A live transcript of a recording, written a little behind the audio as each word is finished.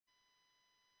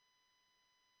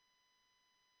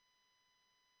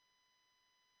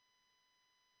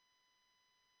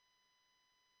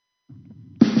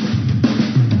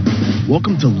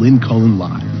Welcome to Lynn Cullen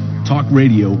Live, talk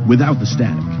radio without the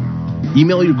static.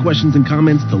 Email your questions and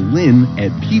comments to Lynn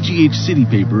at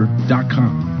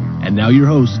pghcitypaper.com. And now your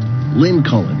host, Lynn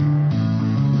Cullen.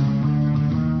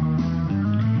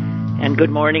 And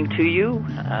good morning to you.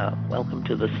 Welcome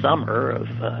to the summer of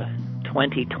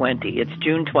 2020. It's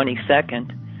June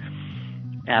 22nd,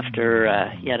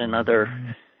 after yet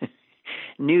another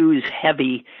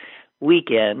news-heavy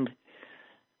weekend.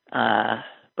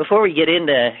 Before we get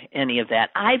into any of that,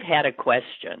 I've had a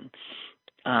question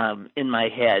in my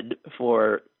head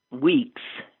for weeks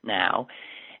now,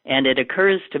 and it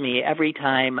occurs to me every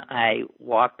time I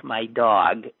walk my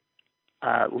dog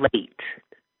late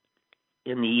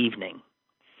in the evening,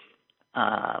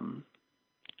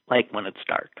 like when it's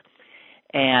dark.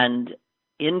 And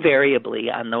invariably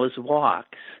on those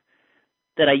walks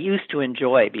that I used to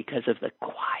enjoy because of the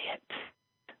quiet,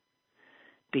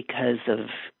 because of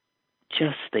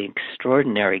just the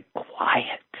extraordinary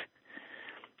quiet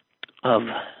of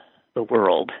the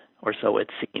world, or so it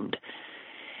seemed.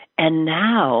 And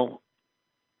now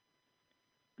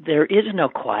there is no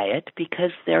quiet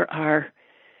because there are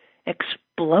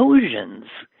explosions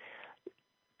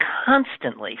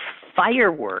constantly,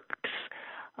 fireworks.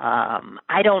 I'm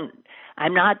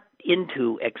not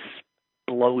into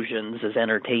explosions as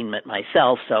entertainment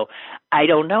myself, so I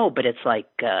don't know, but it's like,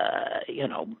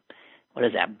 what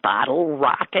is that, bottle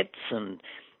rockets and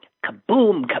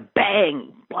kaboom,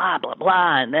 kabang, blah, blah,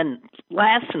 blah. And then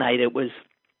last night it was,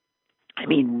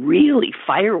 really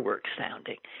fireworks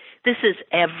sounding. This is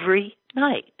every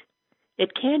night.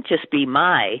 It can't just be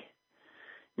my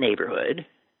neighborhood.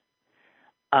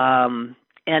 And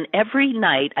every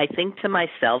night I think to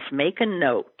myself, make a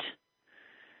note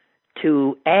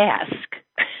to ask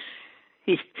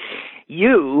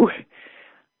you,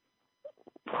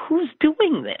 who's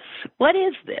doing this? What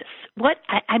is this?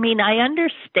 I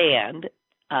understand,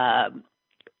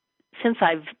 since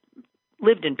I've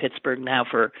lived in Pittsburgh now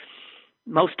for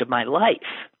most of my life,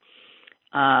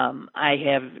 I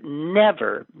have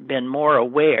never been more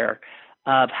aware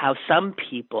of how some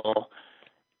people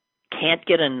can't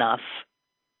get enough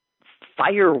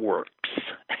fireworks,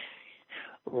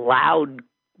 loud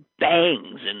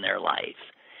bangs in their life.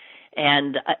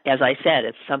 And as I said,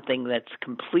 it's something that's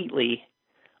completely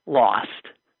lost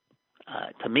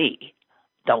to me.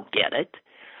 Don't get it.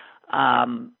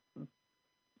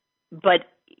 But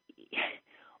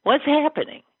what's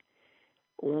happening?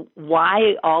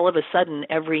 Why all of a sudden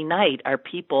every night are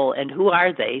people, and who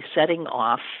are they, setting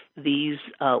off these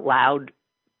loud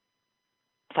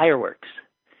fireworks?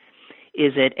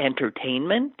 Is it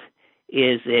entertainment?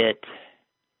 Is it...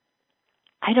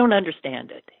 I don't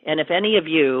understand it. And if any of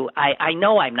you, I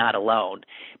know I'm not alone,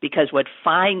 because what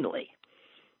finally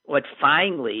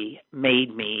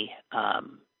made me,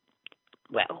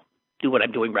 do what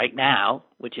I'm doing right now,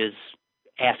 which is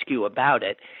ask you about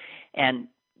it, and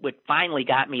what finally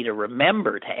got me to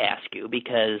remember to ask you,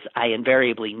 because I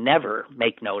invariably never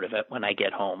make note of it when I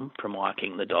get home from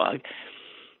walking the dog,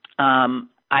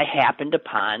 I happened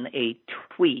upon a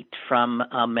tweet from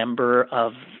a member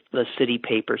of the city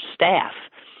paper staff,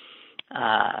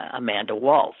 Amanda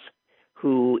Waltz,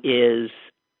 who is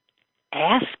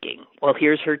asking, well,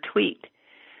 here's her tweet: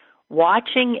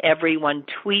 watching everyone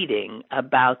tweeting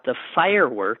about the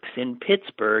fireworks in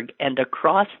Pittsburgh and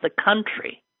across the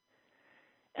country,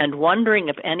 and wondering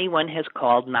if anyone has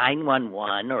called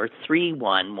 911 or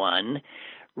 311,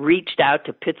 reached out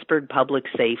to Pittsburgh Public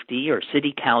Safety or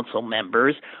city council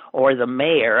members or the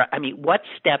mayor. What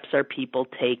steps are people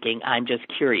taking? I'm just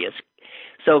curious.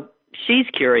 So she's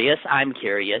curious. I'm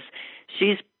curious.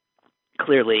 She's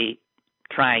clearly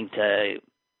trying to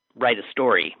write a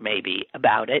story maybe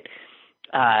about it.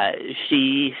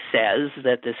 She says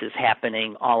that this is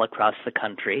happening all across the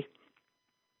country.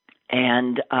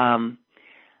 And I'm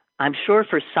sure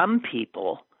for some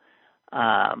people,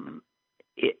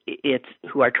 it's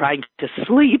who are trying to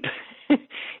sleep,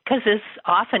 because this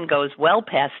often goes well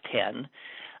past 10.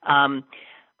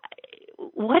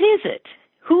 What is it?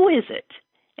 Who is it?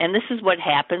 And this is what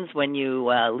happens when you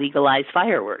legalize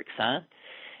fireworks, huh?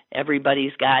 Everybody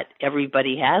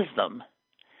has them.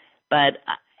 But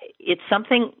it's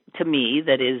something to me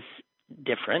that is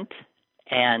different,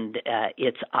 and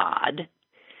it's odd.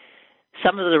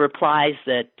 Some of the replies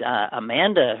that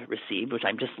Amanda received, which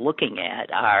I'm just looking at,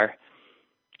 are,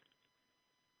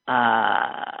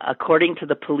 according to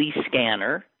the police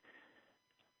scanner,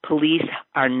 police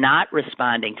are not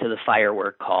responding to the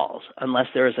firework calls unless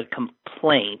there is a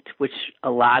complaint, which a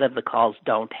lot of the calls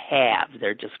don't have.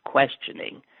 They're just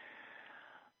questioning.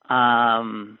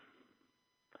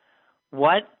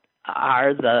 What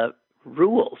are the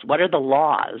rules? What are the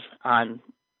laws on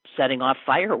setting off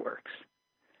fireworks?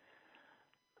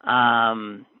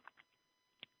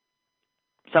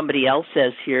 Somebody else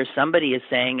says here, somebody is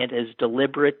saying it is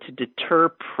deliberate to deter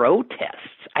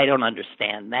protests. I don't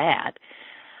understand that.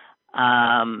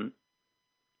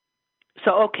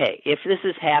 So, okay, if this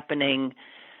is happening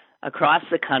across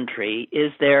the country,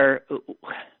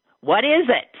 what is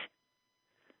it?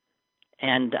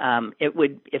 And it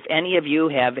would, if any of you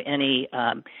have any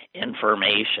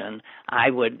information, I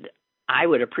would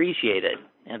appreciate it.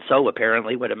 And so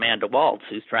apparently would Amanda Waltz,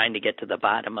 who's trying to get to the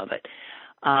bottom of it.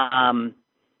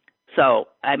 So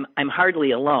I'm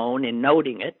hardly alone in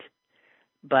noting it,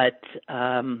 but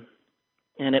and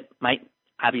it might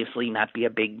obviously not be a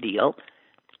big deal,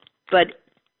 but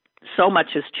so much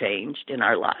has changed in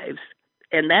our lives,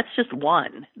 and that's just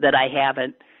one that I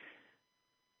haven't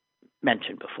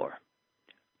mentioned before.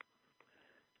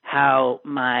 How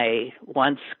my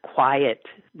once quiet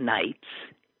nights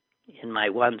in my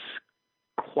once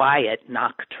quiet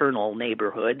nocturnal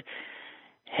neighborhood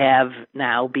have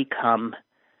now become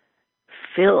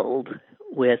filled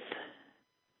with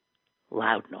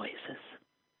loud noises.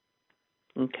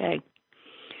 Okay.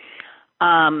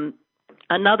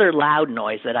 Another loud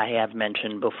noise that I have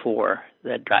mentioned before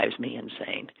that drives me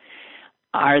insane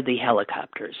are the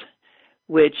helicopters,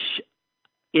 which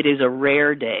it is a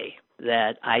rare day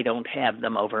that I don't have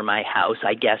them over my house,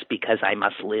 I guess because I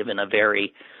must live in a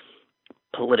very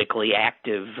politically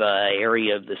active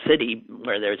area of the city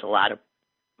where there's a lot of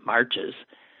marches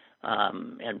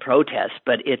and protests,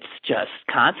 but it's just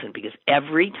constant because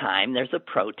every time there's a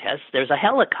protest, there's a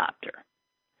helicopter.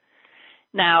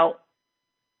 Now,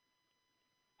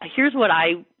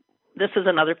 this is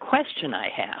another question I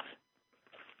have.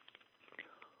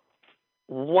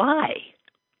 Why?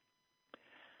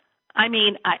 I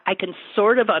mean, I can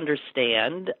sort of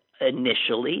understand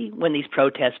initially when these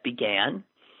protests began,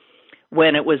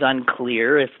 when it was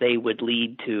unclear if they would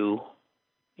lead to,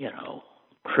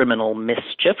 criminal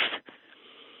mischief.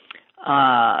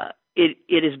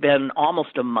 It has been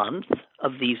almost a month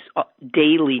of these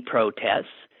daily protests.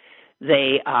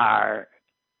 They are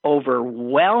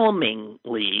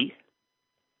overwhelmingly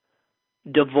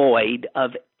devoid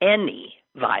of any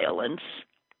violence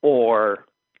or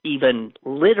even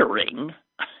littering.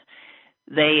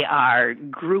 They are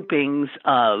groupings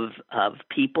of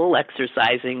people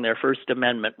exercising their First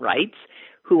Amendment rights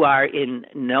who are in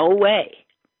no way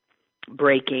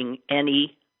breaking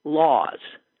any laws.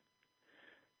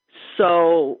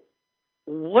 So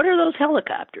what are those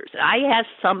helicopters? I asked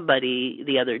somebody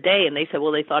the other day, and they said,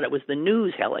 well, they thought it was the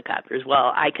news helicopters.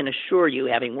 Well, I can assure you,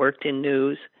 having worked in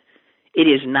news, it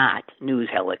is not news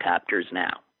helicopters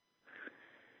now.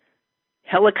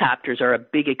 Helicopters are a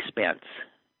big expense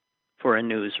for a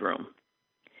newsroom,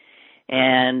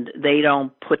 and they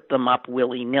don't put them up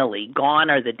willy-nilly. Gone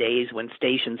are the days when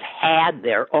stations had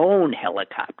their own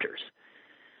helicopters.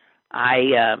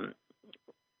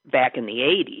 Back in the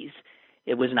 80s,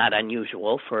 it was not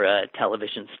unusual for a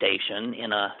television station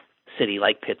in a city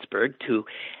like Pittsburgh to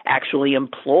actually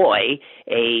employ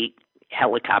a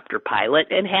helicopter pilot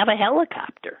and have a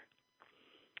helicopter.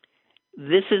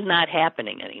 This is not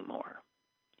happening anymore.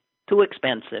 Too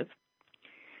expensive.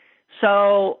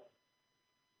 So,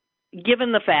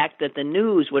 given the fact that the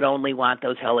news would only want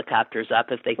those helicopters up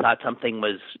if they thought something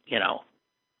was,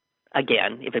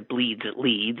 again, if it bleeds, it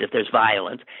leads, if there's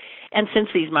violence. And since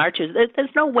these marches, there's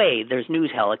no way there's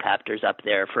news helicopters up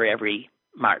there for every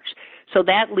march. So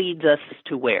that leads us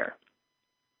to where?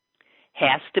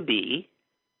 Has to be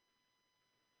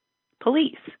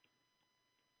police,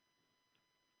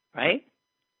 right?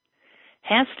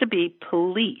 Has to be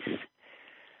police.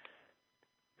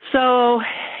 So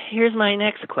here's my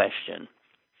next question.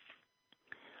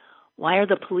 Why are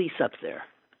the police up there?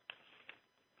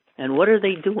 And what are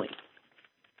they doing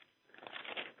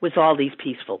with all these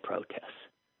peaceful protests?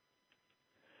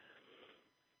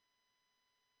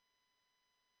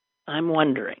 I'm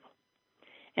wondering.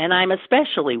 And I'm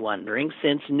especially wondering,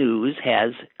 since news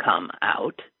has come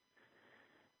out,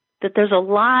 that there's a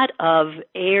lot of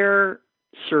air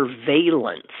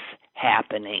surveillance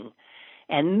happening,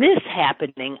 and this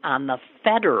happening on the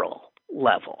federal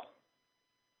level.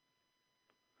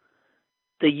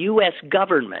 The U.S.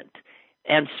 government,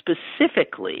 and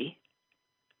specifically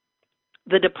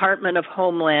the Department of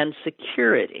Homeland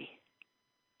Security.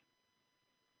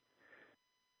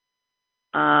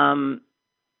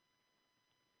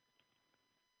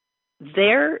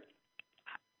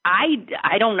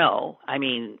 I don't know. I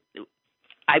mean,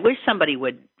 I wish somebody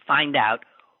would find out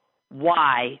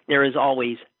why there is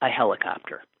always a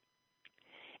helicopter.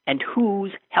 And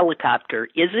whose helicopter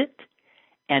is it?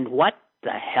 And what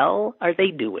the hell are they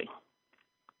doing?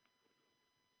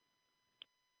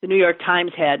 The New York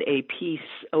Times had a piece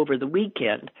over the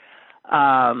weekend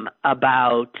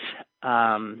about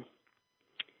how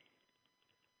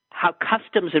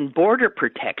Customs and Border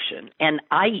Protection and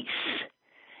ICE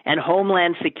and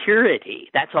Homeland Security,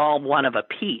 that's all one of a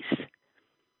piece,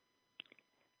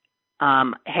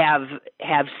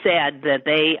 have said that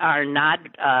they are not,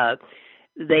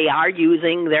 they are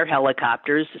using their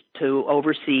helicopters to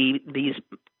oversee these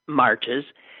marches.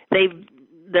 There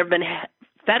have been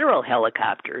federal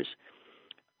helicopters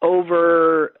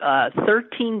over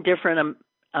 13 different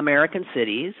American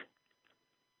cities.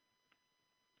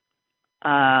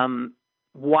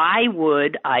 Why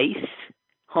would ICE,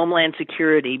 Homeland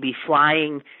Security, be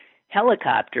flying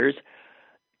helicopters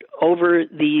over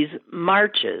these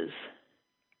marches?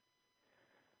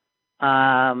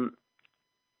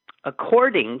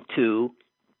 According to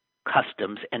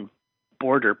Customs and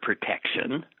Border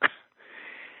Protection,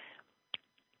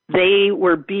 they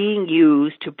were being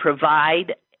used to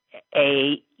provide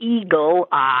an eagle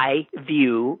eye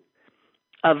view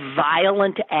of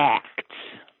violent acts.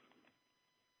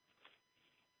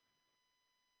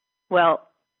 Well,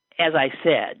 as I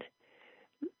said,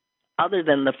 other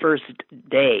than the first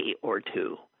day or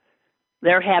two,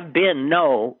 there have been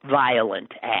no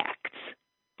violent acts.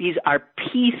 These are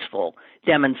peaceful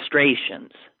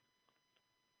demonstrations.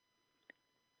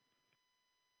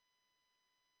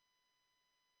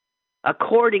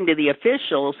 According to the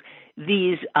officials,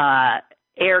 these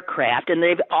aircraft, and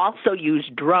they've also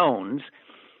used drones,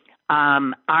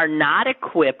 are not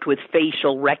equipped with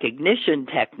facial recognition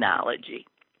technology.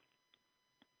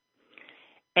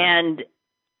 And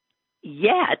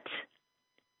yet,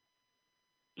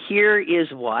 here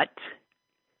is what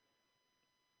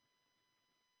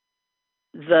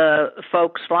the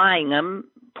folks flying them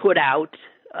put out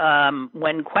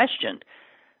when questioned.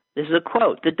 This is a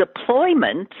quote: "The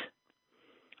deployment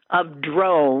of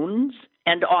drones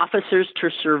and officers to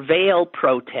surveil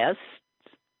protests."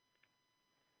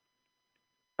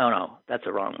 Oh no, that's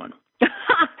the wrong one.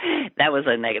 That was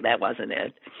a negative. That wasn't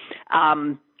it.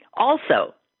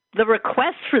 Also, the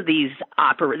requests for these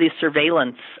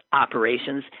surveillance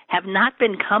operations have not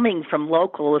been coming from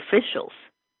local officials.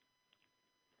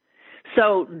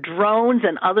 So drones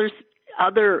and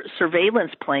other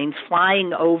surveillance planes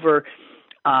flying over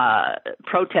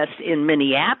protests in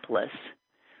Minneapolis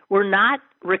were not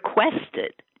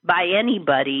requested by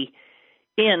anybody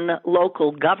in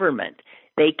local government.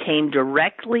 They came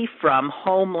directly from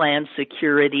Homeland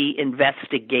Security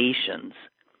investigations,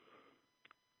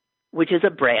 which is a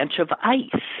branch of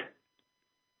ICE.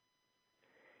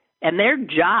 And their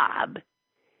job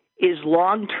is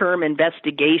long-term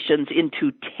investigations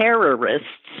into terrorists,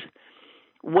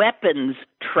 weapons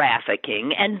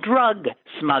trafficking, and drug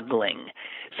smuggling.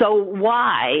 So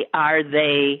why are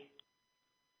they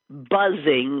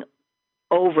buzzing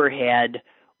overhead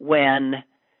when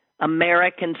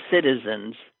American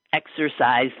citizens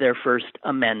exercise their First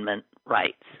Amendment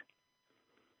rights?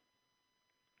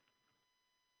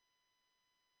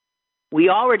 We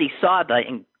already saw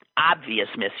the obvious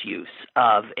misuse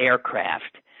of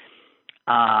aircraft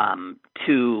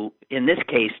to, in this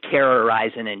case,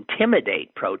 terrorize and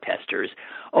intimidate protesters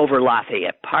over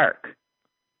Lafayette Park.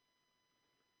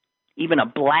 Even a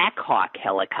Black Hawk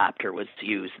helicopter was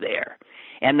used there,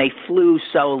 and they flew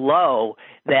so low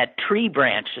that tree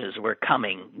branches were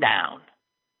coming down.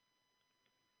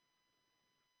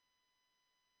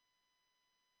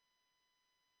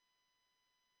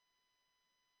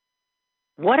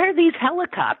 What are these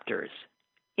helicopters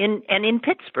in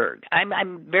Pittsburgh?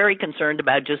 I'm very concerned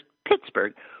about just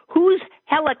Pittsburgh. Whose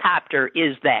helicopter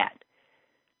is that?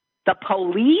 The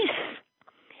police?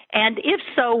 And if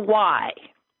so, why?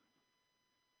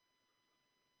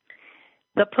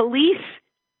 The police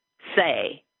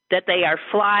say that they are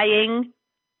flying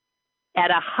at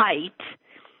a height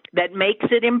that makes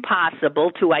it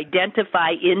impossible to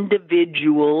identify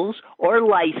individuals or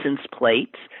license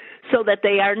plates, so that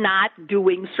they are not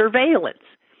doing surveillance.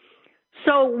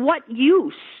 So what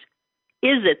use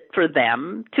is it for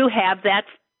them to have that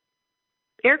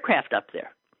aircraft up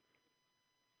there?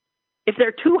 If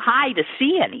they're too high to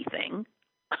see anything,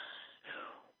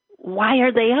 why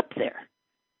are they up there?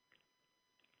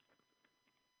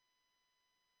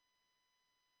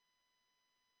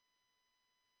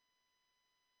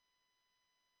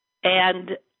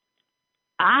 And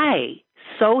I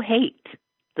so hate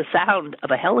the sound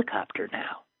of a helicopter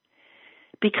now,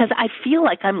 because I feel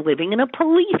like I'm living in a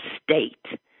police state.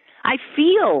 I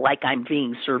feel like I'm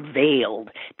being surveilled.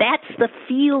 That's the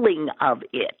feeling of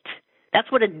it. That's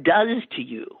what it does to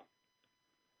you.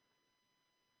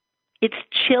 It's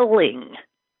chilling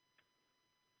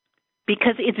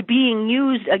because it's being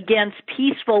used against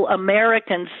peaceful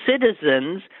American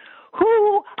citizens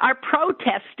who are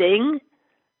protesting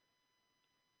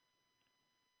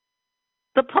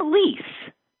the police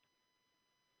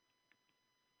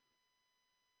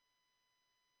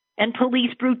and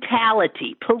police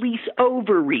brutality, police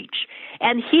overreach.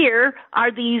 And here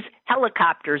are these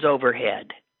helicopters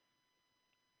overhead.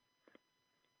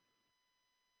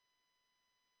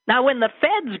 Now, when the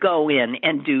feds go in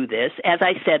and do this, as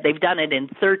I said, they've done it in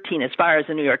 13, as far as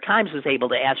the New York Times was able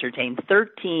to ascertain,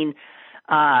 13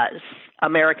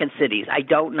 American cities. I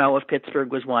don't know if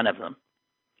Pittsburgh was one of them.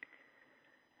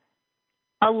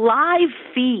 A live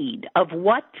feed of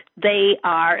what they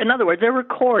are, in other words, they're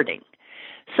recording.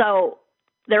 So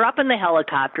they're up in the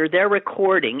helicopter, they're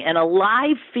recording, and a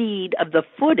live feed of the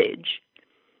footage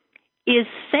is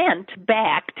sent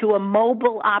back to a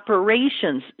mobile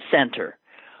operations center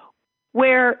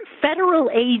where federal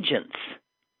agents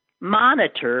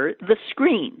monitor the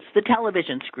screens, the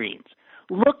television screens,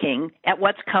 looking at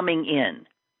what's coming in.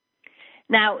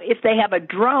 Now, if they have a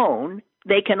drone,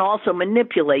 they can also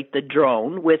manipulate the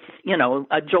drone with,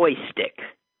 a joystick.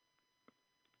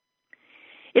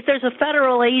 If there's a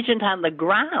federal agent on the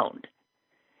ground,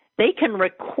 they can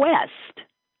request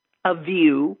a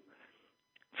view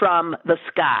from the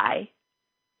sky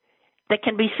that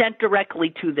can be sent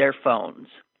directly to their phones.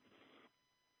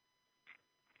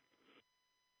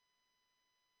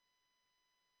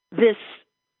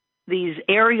 These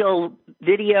aerial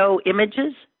video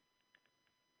images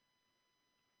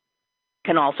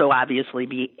can also obviously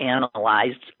be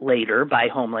analyzed later by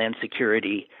Homeland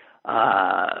Security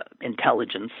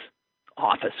intelligence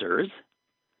officers.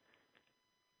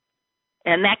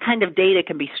 And that kind of data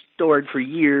can be stored for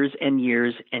years and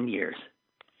years and years.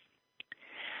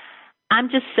 I'm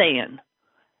just saying,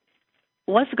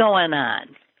 what's going on?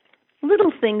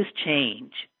 Little things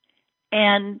change.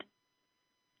 And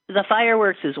the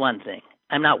fireworks is one thing.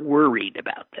 I'm not worried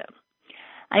about them.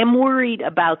 I am worried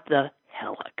about the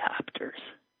helicopters.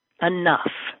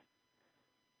 Enough.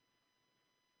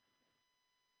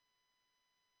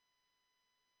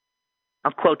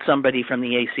 I'll quote somebody from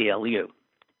the ACLU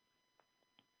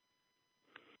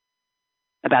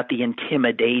about the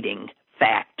intimidating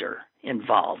factor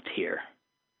involved here.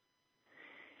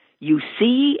 You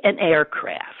see an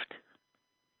aircraft.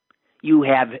 You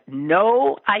have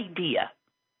no idea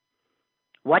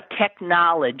what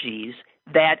technologies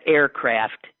that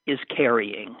aircraft is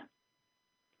carrying.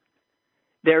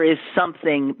 There is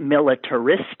something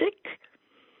militaristic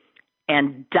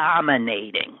and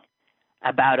dominating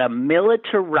about a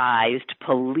militarized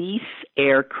police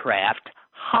aircraft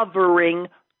hovering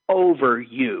over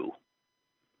you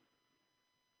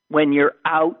when you're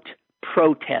out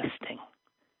protesting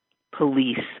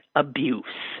police abuse.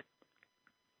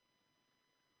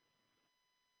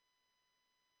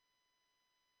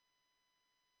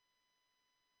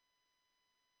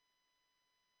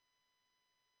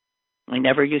 I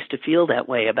never used to feel that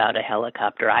way about a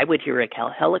helicopter. I would hear a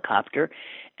helicopter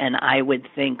and I would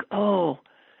think, oh,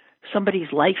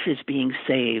 somebody's life is being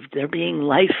saved. They're being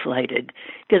life-flighted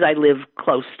because I live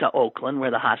close to Oakland where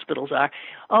the hospitals are.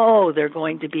 Oh, they're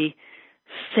going to be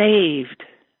saved.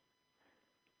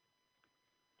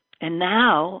 And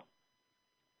now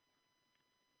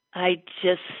I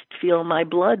just feel my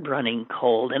blood running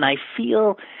cold and I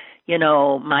feel,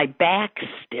 my back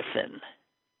stiffen.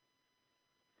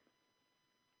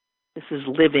 This is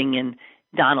living in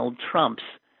Donald Trump's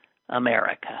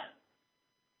America.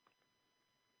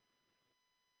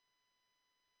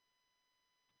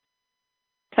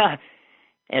 As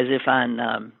if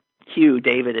on cue,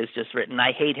 David has just written,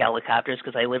 I hate helicopters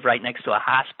because I live right next to a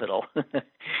hospital.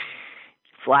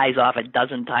 Flies off a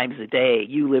dozen times a day.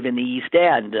 You live in the East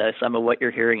End. Some of what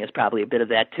you're hearing is probably a bit of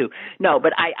that too. No,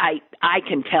 but I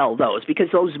can tell those because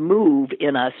those move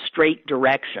in a straight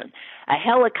direction. A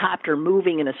helicopter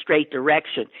moving in a straight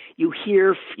direction, you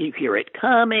hear it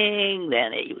coming,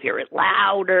 then you hear it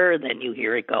louder, then you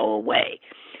hear it go away.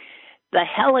 The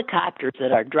helicopters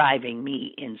that are driving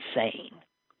me insane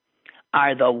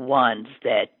are the ones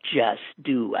that just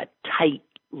do a tight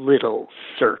little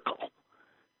circle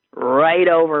right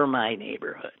over my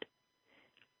neighborhood.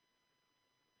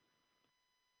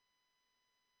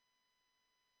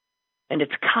 And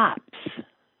it's cops.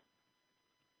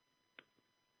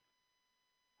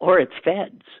 Or it's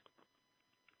feds.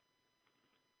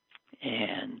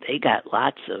 And they got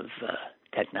lots of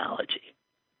technology.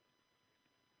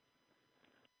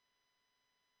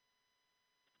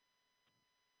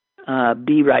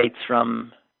 B writes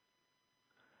from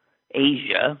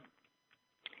Asia.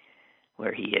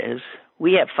 where he is.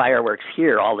 We have fireworks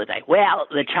here all the time. Well,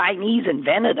 the Chinese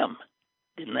invented them,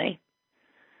 didn't they?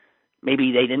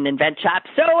 Maybe they didn't invent chop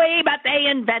suey, but they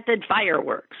invented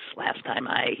fireworks last time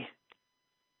I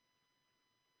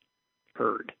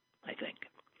heard, I think.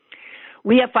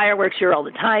 We have fireworks here all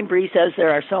the time. Bree says there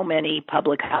are so many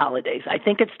public holidays. I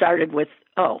think it started with,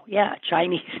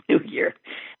 Chinese New Year.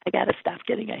 I got to stop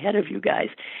getting ahead of you guys.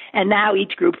 And now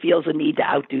each group feels a need to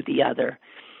outdo the other.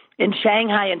 In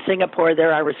Shanghai and Singapore,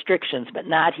 there are restrictions, but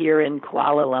not here in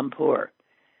Kuala Lumpur.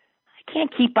 I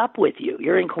can't keep up with you.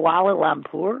 You're in Kuala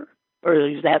Lumpur? Or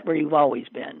is that where you've always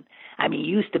been? I mean,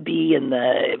 you used to be in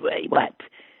the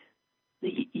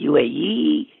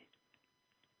UAE?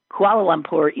 Kuala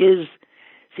Lumpur is,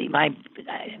 I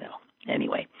don't know.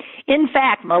 Anyway, in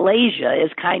fact, Malaysia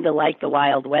is kind of like the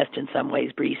Wild West in some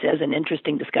ways, Bree says, an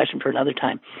interesting discussion for another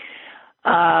time.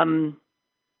 And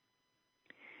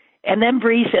then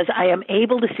Bree says, I am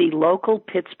able to see local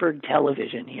Pittsburgh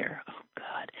television here. Oh,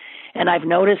 God. And I've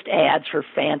noticed ads for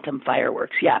phantom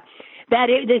fireworks. Yeah,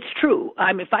 it's true.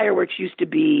 I mean, fireworks used to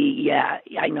be,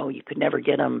 I know you could never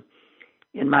get them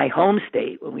in my home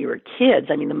state when we were kids.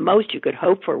 I mean, the most you could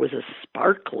hope for was a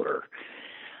sparkler.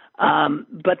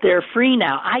 But they're free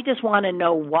now. I just want to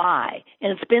know why.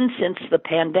 And it's been since the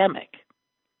pandemic.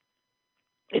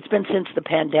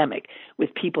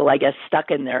 With people, I guess,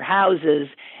 stuck in their houses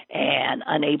and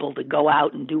unable to go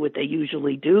out and do what they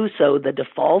usually do. So the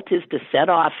default is to set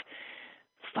off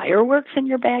fireworks in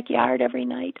your backyard every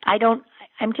night. I don't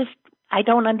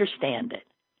understand it.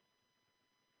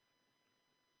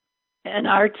 And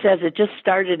Art says it just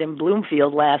started in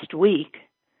Bloomfield last week.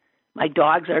 My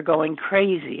dogs are going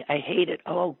crazy. I hate it.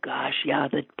 Oh, gosh, yeah,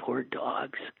 the poor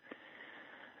dogs.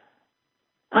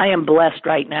 I am blessed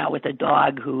right now with a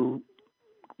dog who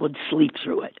would sleep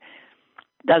through it,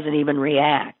 doesn't even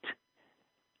react.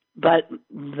 But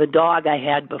the dog I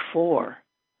had before,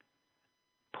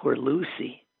 poor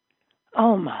Lucy,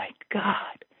 oh, my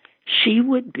God, she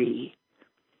would be,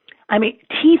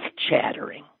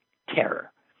 teeth-chattering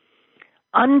terror,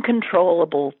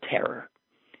 uncontrollable terror.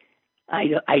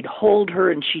 I'd hold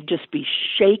her and she'd just be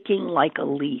shaking like a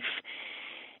leaf.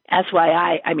 That's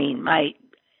why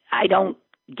I don't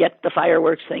get the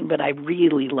fireworks thing, but I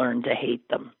really learned to hate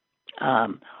them.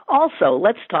 Also,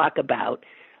 let's talk about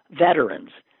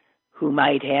veterans who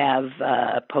might have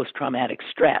post-traumatic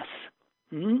stress.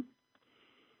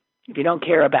 If you don't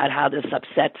care about how this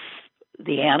upsets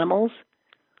the animals,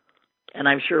 and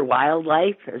I'm sure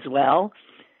wildlife as well,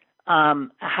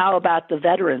 how about the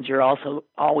veterans? You're also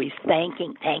always thank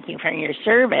you for your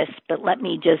service, but let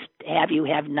me just have you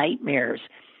have nightmares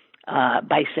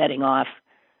by setting off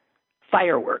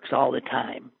fireworks all the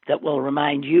time that will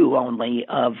remind you only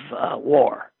of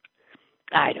war.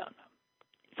 I don't know.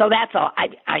 So that's all.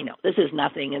 I know this is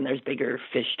nothing and there's bigger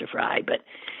fish to fry, but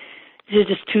there's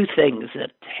just two things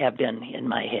that have been in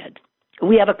my head.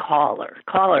 We have a caller.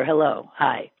 Caller, hello.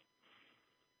 Hi.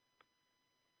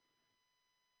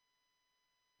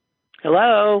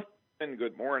 Hello. And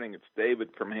good morning. It's David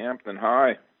from Hampton.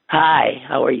 Hi. Hi.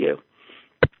 How are you?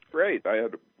 Great. I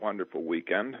had a wonderful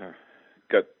weekend.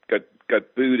 Got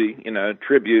booty,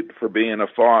 tribute for being a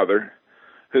father.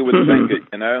 Who would think it?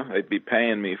 They'd be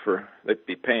paying me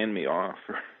off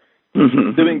for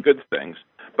doing good things.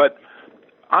 But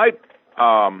I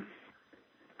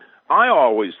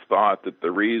always thought that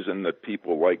the reason that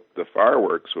people liked the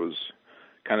fireworks was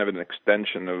kind of an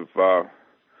extension of the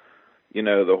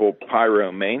whole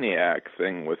pyromaniac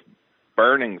thing with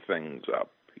burning things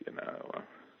up,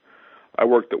 I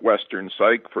worked at Western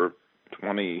Psych for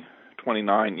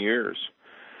 29 years,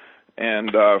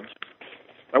 and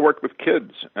I worked with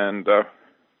kids, and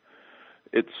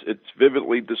it's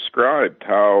vividly described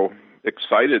how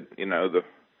excited,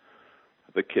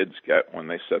 the kids get when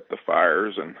they set the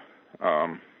fires, and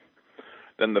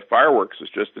then the fireworks is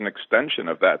just an extension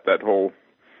of that whole,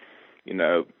 in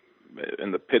the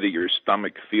pit of your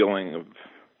stomach feeling of,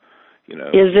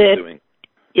 Is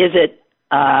it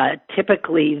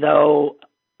typically though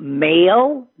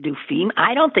male?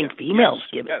 I don't think females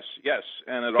give it. Yes,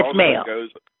 and it male.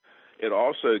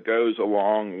 also goes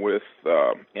along with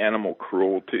animal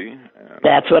cruelty.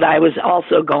 That's what I was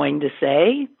also going to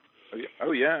say.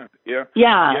 Oh yeah.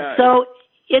 So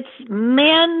it's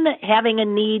men having a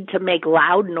need to make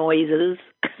loud noises.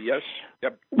 Yes.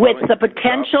 Yep. With the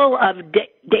potential of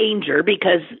danger,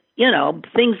 because,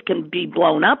 things can be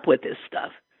blown up with this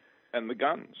stuff. And the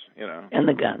guns, And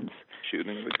the guns.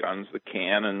 Shooting the guns, the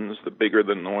cannons, the bigger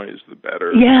the noise, the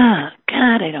better. Yeah.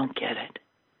 God, I don't get it.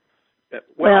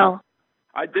 Well,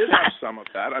 I did have some of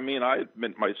that. I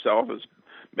admit myself as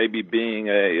maybe being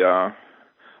a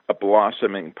a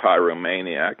blossoming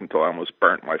pyromaniac until I almost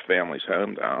burnt my family's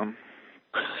home down.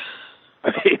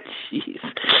 Jeez.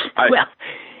 Well,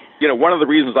 one of the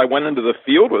reasons I went into the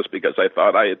field was because I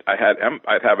thought I'd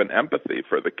have an empathy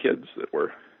for the kids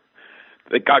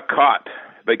they got caught.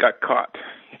 They got caught.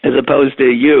 As opposed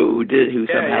to you, who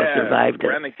somehow survived it.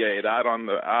 Renegade out on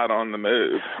the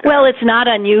move. Well, it's not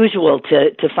unusual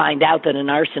to find out that an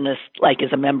arsonist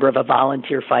is a member of a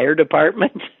volunteer fire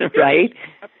department, right?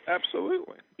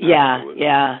 Absolutely.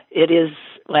 Yeah, it is.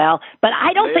 Well, but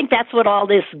I don't think that's what all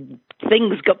this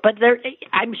things go. But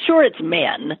I'm sure it's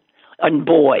men and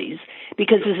boys,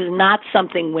 because this is not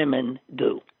something women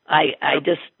do. I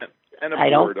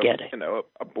don't get it.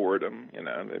 A boredom,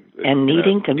 and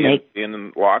needing to make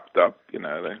being locked up, they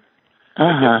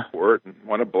get bored and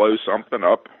want to blow something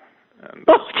up. And,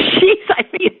 oh, jeez!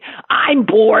 I'm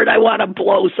bored. I want to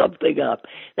blow something up.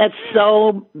 That's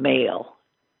so male.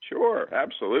 Sure,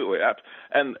 absolutely,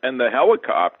 and the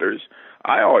helicopters.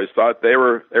 I always thought they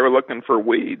were looking for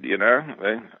weed.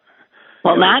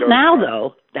 Well, not now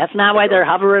though. That's not why they're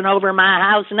hovering over my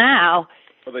house now.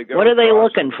 Well, what are they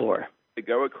looking for? They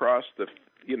go across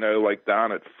like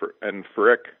down at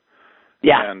Frick.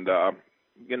 Yeah. And the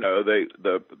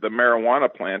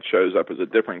marijuana plant shows up as a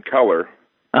different color.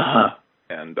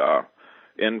 And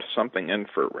in something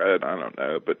infrared, I don't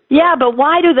know, but yeah, but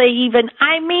why do they even?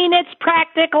 It's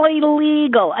practically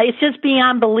legal. It's just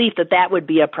beyond belief that would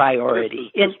be a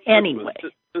priority any way.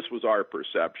 This was our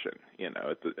perception,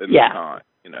 at the time.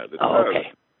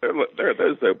 Okay.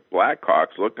 There's the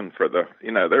Blackhawks looking for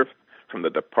they're from the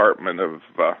Department of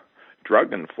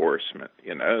Drug Enforcement.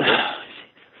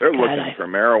 They're looking for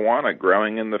marijuana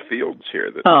growing in the fields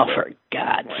here. For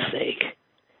God's sake!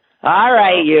 All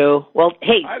right, you. Well,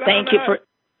 hey, thank you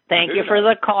for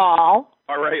the call.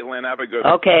 All right, Lynn, have a good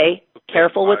one. Okay,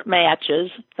 careful with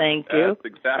matches. Thank you.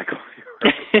 That's exactly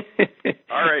right.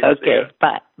 All right. Okay,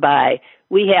 bye.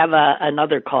 We have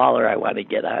another caller I want to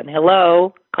get on.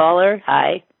 Hello, caller.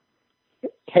 Hi.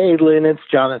 Hey, Lynn, it's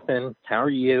Jonathan. How are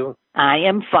you? I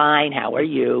am fine. How are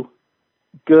you?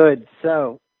 Good.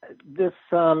 So this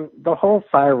the whole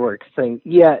fireworks thing,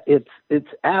 it's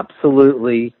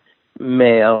absolutely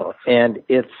male, and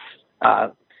it's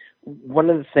one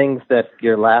of the things that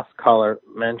your last caller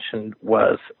mentioned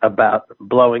was about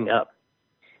blowing up.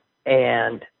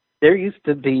 And there used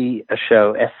to be a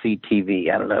show,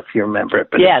 SCTV. I don't know if you remember it.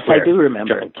 But yes, I do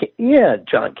remember.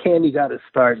 John Candy got his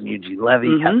start, and Eugene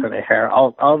Levy, Catherine O'Hara,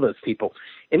 all those people.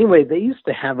 Anyway, they used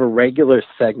to have a regular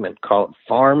segment called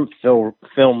Farm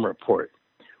Film Report,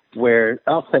 where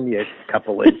I'll send you a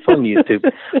couple links on YouTube,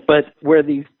 but where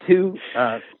these two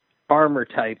farmer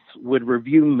types would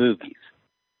review movies.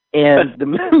 And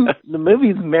the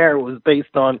movie's mayor was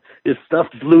based on his stuff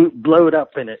blowed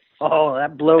up in it. Oh,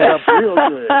 that blowed up real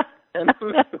good. And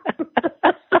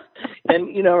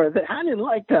I didn't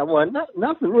like that one.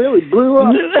 Nothing really blew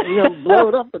up,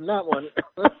 blowed up in that one.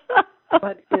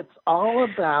 But it's all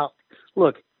about,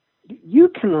 look, you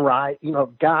can ride,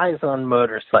 guys on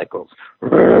motorcycles.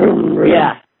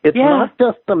 Yeah. It's not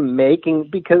just the making,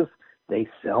 because they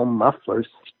sell mufflers,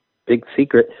 big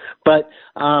secret. But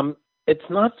it's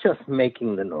not just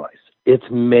making the noise. It's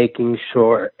making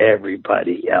sure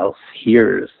everybody else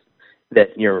hears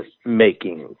that you're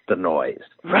making the noise.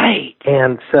 Right.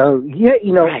 And so,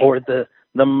 right. Or the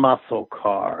muscle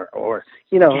car, or,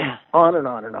 on and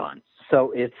on and on.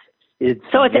 So it's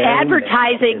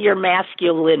advertising your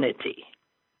masculinity.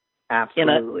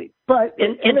 Absolutely. But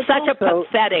in such also a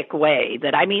pathetic way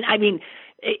that,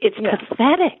 it's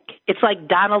pathetic. It's like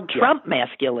Donald Trump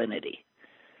masculinity.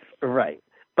 Right.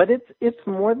 But it's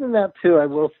more than that too. I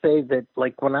will say that,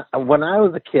 like, when I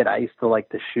was a kid, I used to like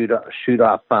to shoot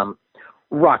off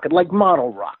rocket, like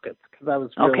model rockets, because I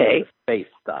was really into space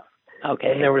stuff.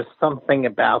 Okay. And there was something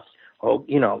about I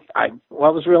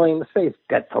was really into space.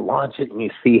 Got to launch it, and you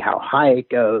see how high it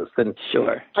goes. And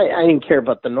sure, I didn't care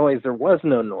about the noise. There was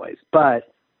no noise,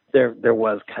 but there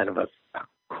was kind of a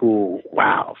cool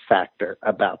wow factor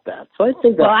about that. So I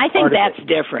think that's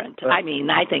different. I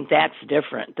think that's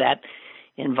different. That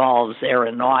involves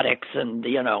aeronautics and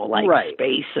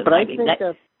space. And but I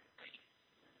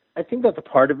think that's a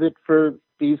part of it for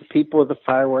these people with the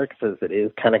fireworks, as it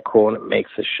is kind of cool and it makes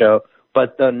a show.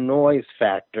 But the noise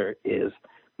factor is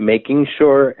making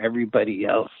sure everybody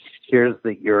else hears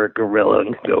that you're a gorilla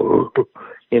and go,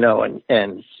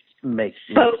 and make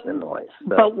the noise.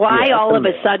 So, but why all of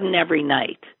a sudden every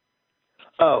night?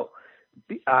 Oh,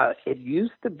 it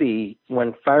used to be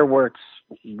when fireworks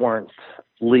weren't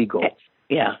legal.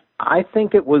 Yeah. I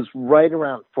think it was right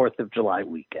around 4th of July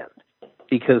weekend,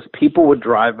 because people would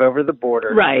drive over the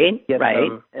border. Right.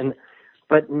 Them, and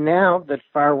But now that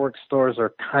fireworks stores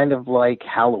are kind of like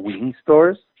Halloween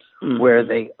stores, where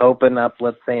they open up,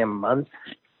 let's say, a month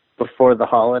before the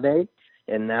holiday,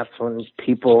 and that's when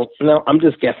people, no, I'm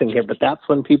just guessing here, but that's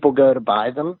when people go to buy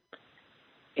them.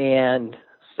 And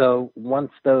so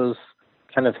once those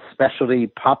kind of specialty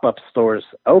pop-up stores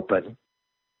open,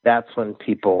 that's when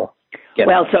people get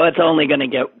Well, so it's only going to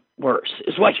get worse,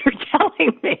 is what you're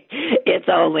telling me. It's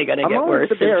only going to get worse.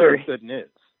 The bearer of good news.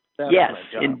 That's yes,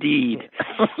 indeed.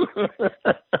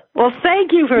 Well,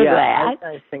 thank you for that.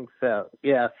 I think so.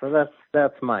 Yeah, so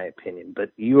that's my opinion.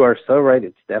 But you are so right.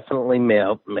 It's definitely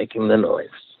mail making the noise.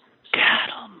 God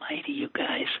almighty, you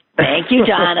guys. Thank you,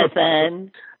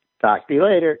 Jonathan. Talk to you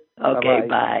later. Okay,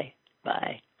 bye.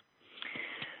 Bye.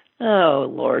 Oh,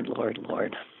 Lord.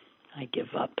 I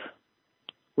give up.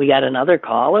 We got another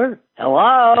caller.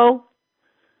 Hello?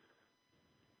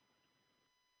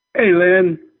 Hey,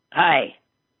 Lynn. Hi.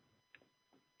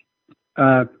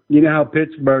 You know how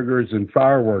Pittsburghers and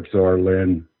fireworks are,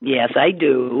 Lynn? Yes, I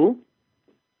do.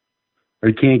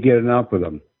 I can't get enough of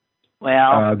them.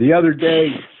 Well,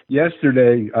 yesterday,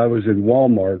 I was in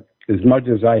Walmart. As much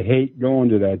as I hate going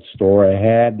to that store, I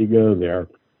had to go there.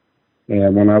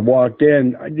 And when I walked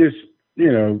in, I just,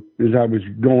 as I was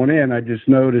going in, I just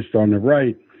noticed on the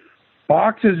right,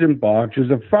 boxes and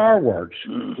boxes of fireworks.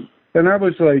 And I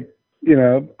was like,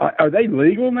 are they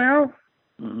legal now?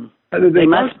 They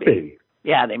must be.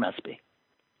 Yeah, they must be.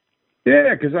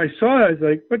 Yeah, because I saw it. I was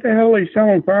like, what the hell are they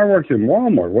selling fireworks in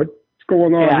Walmart? What's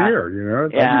going on here? I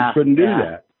just couldn't do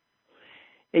that.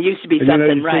 It used to be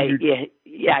something, right? You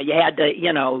had to,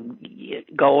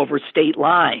 go over state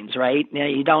lines, right?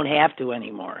 You don't have to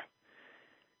anymore.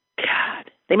 God,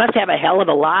 they must have a hell of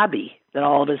a lobby that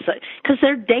all of a sudden, because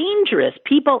they're dangerous.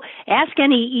 People, ask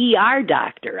any ER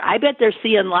doctor. I bet they're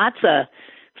seeing lots of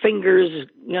fingers,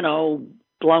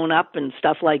 blown up and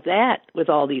stuff like that with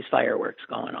all these fireworks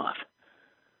going off.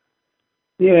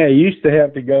 Yeah, you used to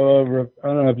have to go over, I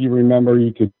don't know if you remember,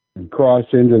 you could cross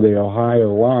into the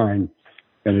Ohio line,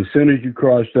 and as soon as you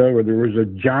crossed over, there was a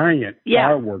giant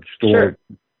fireworks store.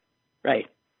 Sure. Right.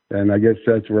 And I guess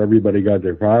that's where everybody got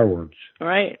their fireworks.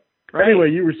 Right.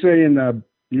 Anyway, you were saying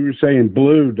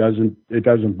blue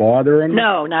doesn't bother them?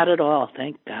 No, not at all.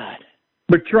 Thank God.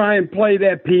 But try and play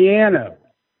that piano.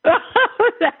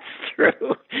 That's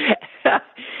true.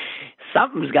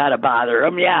 Something's got to bother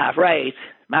him. Yeah, right.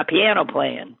 My piano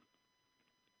playing.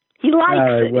 He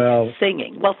likes it. Well,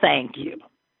 singing. Well, thank you.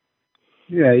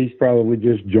 Yeah, he's probably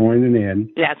just joining in.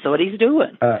 That's what he's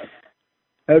doing.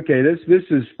 Okay, this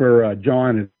is for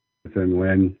Jonathan,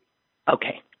 Lynn.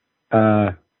 Okay.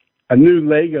 A new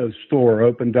Lego store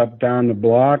opened up down the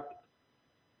block,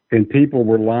 and people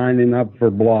were lining up for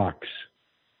blocks.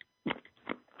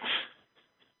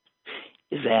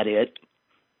 Is that it?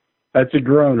 That's a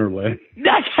groaner, Lynn.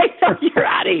 You're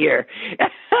out of here.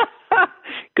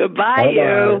 Goodbye,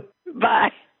 you.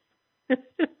 Bye.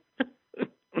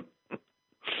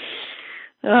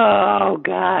 Oh,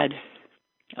 God.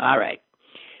 All right.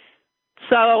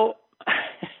 So,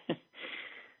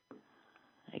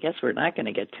 I guess we're not going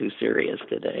to get too serious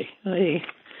today.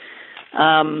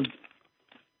 Let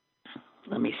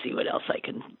me see what else I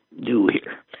can do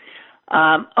here.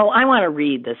 I want to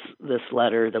read this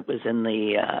letter that was in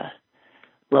the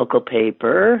local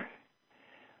paper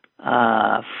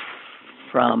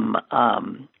from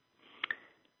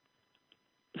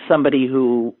somebody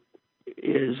who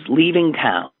is leaving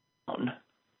town,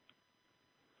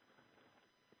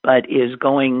 but is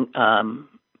going,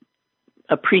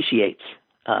 appreciates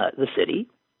the city,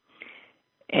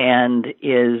 and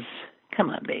is, come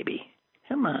on, baby,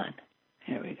 come on,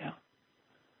 here we go.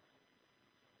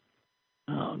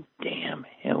 Oh, damn,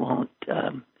 it won't,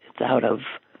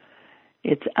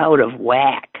 it's out of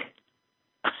whack.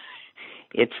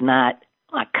 It's not,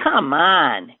 oh, come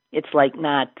on. It's like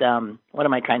not, what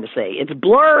am I trying to say? It's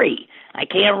blurry. I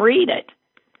can't read it.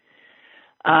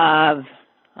 All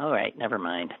right, never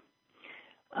mind.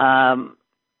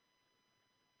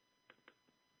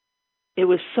 It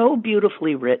was so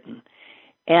beautifully written.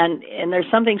 And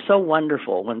there's something so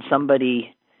wonderful when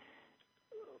somebody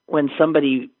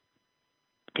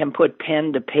can put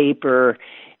pen to paper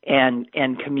and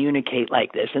communicate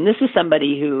like this. And this is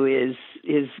somebody who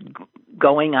is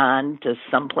going on to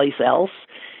someplace else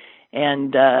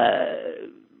and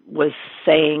was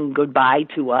saying goodbye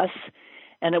to us.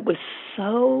 And it was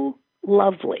so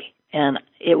lovely. And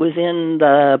it was in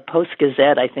the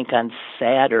Post-Gazette, I think, on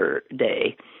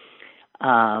Saturday.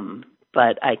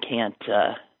 But I can't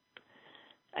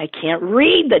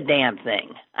read the damn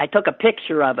thing. I took a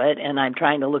picture of it, and I'm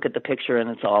trying to look at the picture, and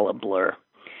it's all a blur.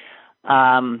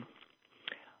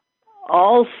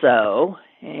 Also,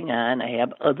 hang on, I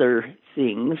have other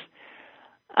things.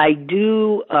 I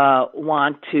do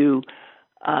want to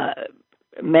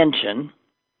mention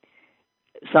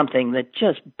something that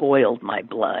just boiled my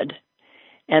blood,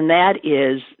 and that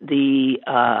is the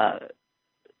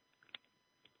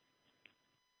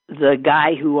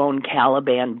guy who owned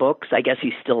Caliban Books, I guess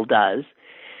he still does,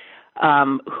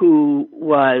 who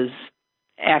was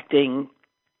acting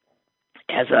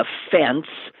as a fence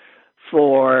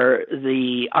for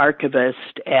the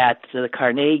archivist at the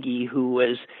Carnegie who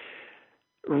was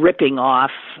ripping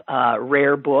off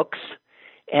rare books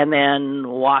and then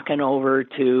walking over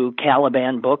to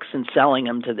Caliban Books and selling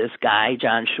them to this guy,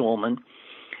 John Schulman.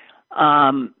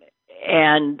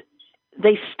 And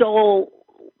they stole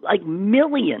like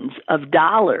millions of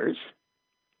dollars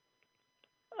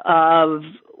of,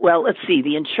 well, let's see,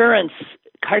 the insurance,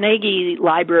 Carnegie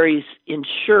Library's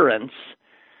insurance,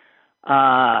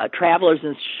 Travelers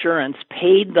Insurance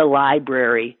paid the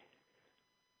library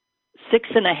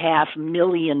 $6.5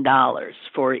 million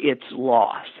for its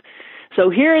loss. So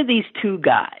here are these two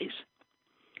guys,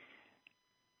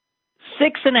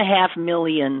 $6.5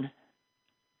 million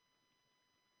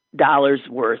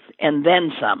worth, and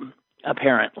then some,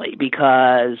 apparently,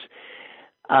 because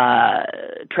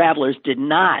Travelers did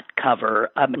not cover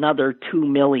another $2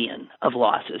 million of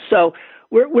losses. So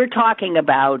we're talking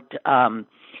about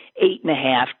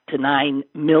 $8.5 to $9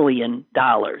 million.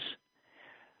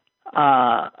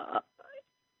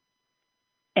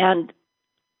 And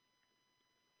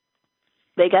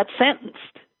they got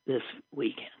sentenced this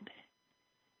weekend.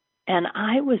 And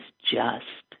I was just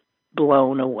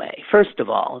blown away. First of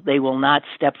all, they will not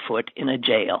step foot in a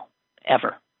jail,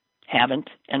 ever. Haven't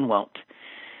and won't.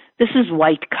 This is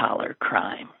white-collar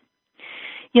crime.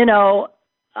 You know,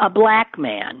 a black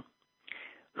man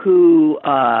who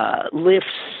lifts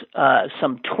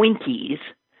some Twinkies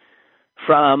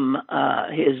from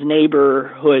his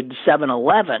neighborhood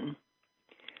 7-Eleven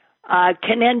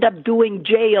can end up doing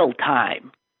jail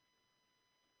time.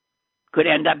 Could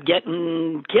end up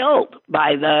getting killed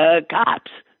by the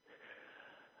cops.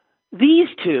 These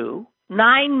two,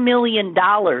 $9 million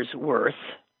worth,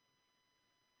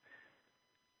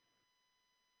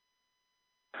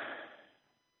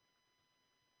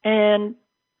 and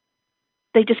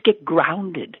they just get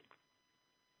grounded.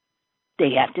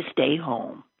 They have to stay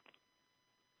home.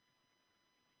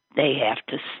 They have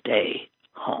to stay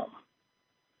home.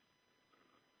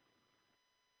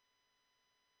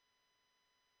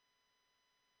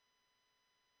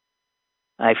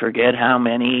 I forget how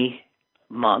many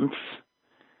months.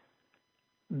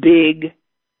 Big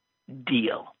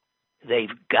deal. They've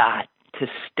got to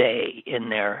stay in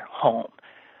their home.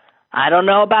 I don't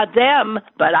know about them,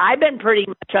 but I've been pretty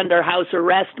much under house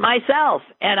arrest myself,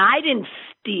 and I didn't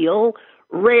steal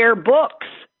rare books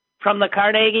from the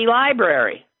Carnegie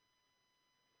Library.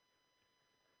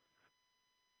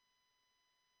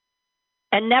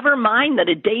 And never mind that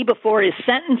a day before his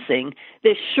sentencing,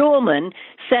 this Schulman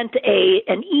sent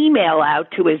an email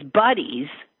out to his buddies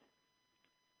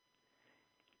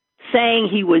saying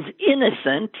he was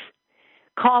innocent,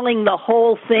 calling the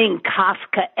whole thing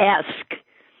Kafkaesque,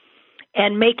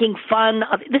 and making fun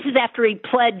of, this is after he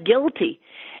pled guilty.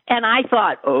 And I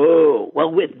thought, oh, well,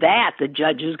 with that, the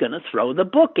judge is going to throw the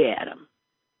book at him.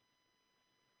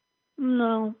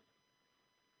 No.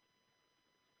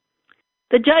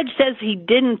 The judge says he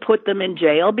didn't put them in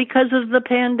jail because of the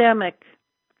pandemic.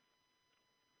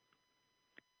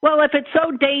 Well, if it's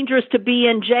so dangerous to be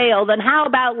in jail, then how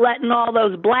about letting all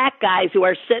those black guys who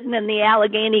are sitting in the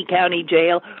Allegheny County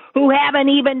jail who haven't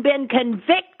even been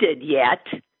convicted yet,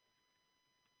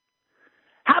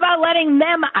 how about letting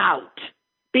them out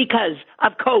because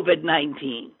of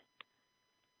COVID-19?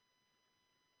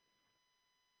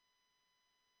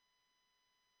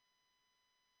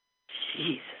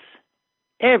 Jesus.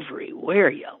 Everywhere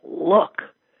you look.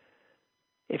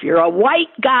 If you're a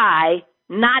white guy,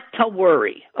 not to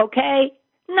worry, okay?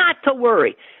 Not to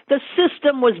worry. The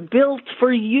system was built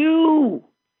for you.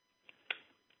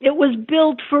 It was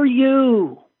built for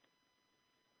you.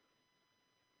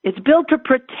 It's built to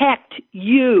protect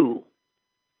you.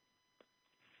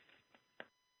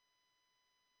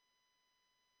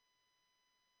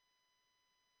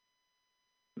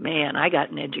 Man, I got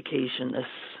an education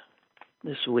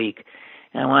this week.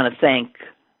 And I want to thank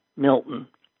Milton,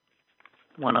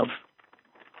 one of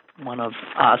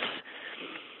us.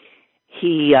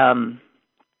 He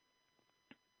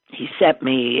sent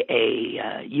me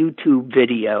a YouTube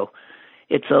video.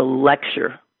 It's a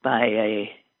lecture by a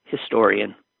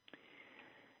historian,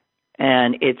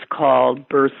 and it's called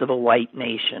 "Birth of a White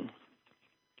Nation."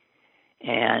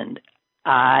 And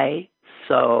I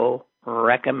so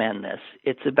recommend this.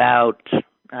 It's about,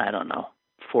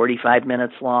 45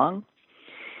 minutes long.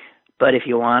 But if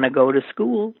you want to go to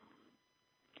school,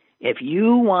 if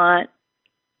you want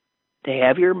to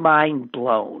have your mind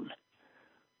blown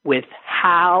with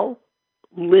how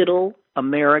little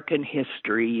American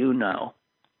history you know,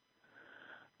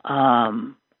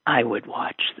 I would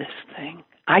watch this thing.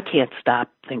 I can't stop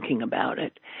thinking about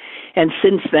it. And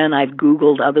since then, I've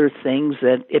Googled other things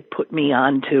that it put me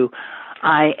onto.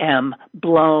 I am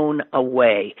blown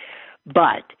away.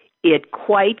 But it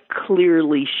quite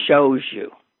clearly shows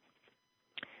you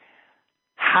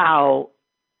how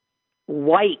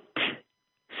white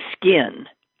skin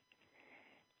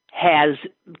has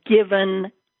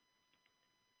given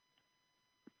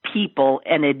people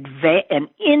an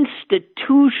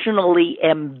institutionally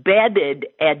embedded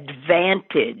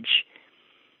advantage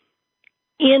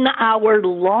in our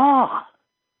law.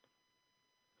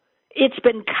 It's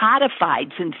been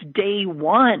codified since day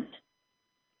one.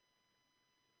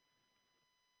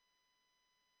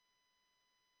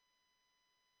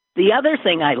 The other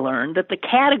thing I learned, that the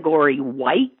category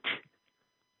white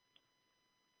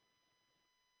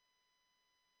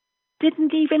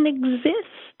didn't even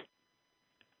exist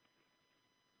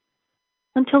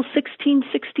until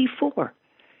 1664.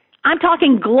 I'm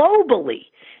talking globally.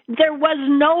 There was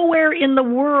nowhere in the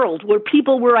world where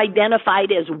people were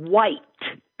identified as white.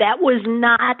 That was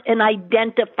not an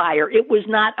identifier. It was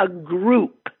not a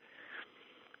group.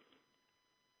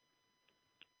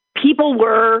 People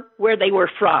were where they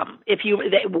were from.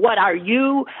 What are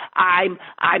you? I'm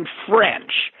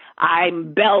French.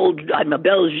 I'm a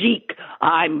Belgique.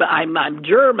 I'm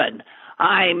German.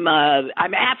 I'm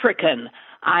African.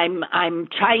 I'm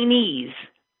Chinese.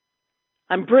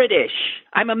 I'm British.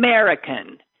 I'm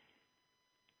American.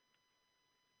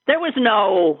 There was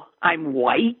no I'm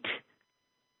white.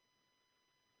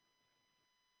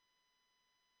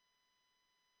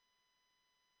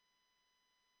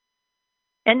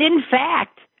 And in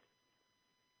fact,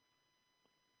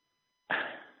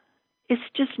 it's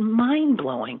just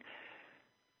mind-blowing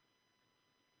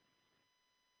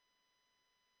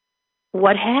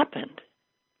what happened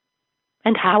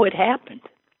and how it happened.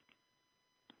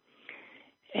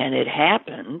 And it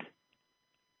happened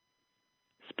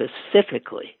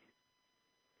specifically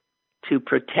to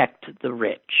protect the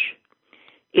rich.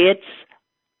 It's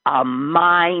a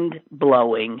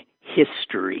mind-blowing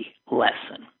history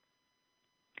lesson.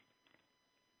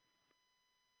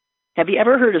 Have you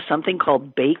ever heard of something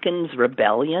called Bacon's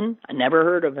Rebellion? I never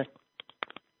heard of it.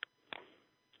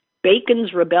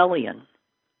 Bacon's Rebellion.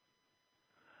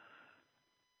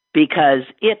 Because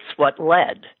it's what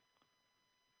led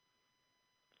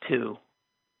to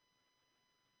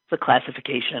the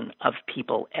classification of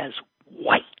people as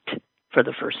white for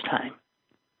the first time.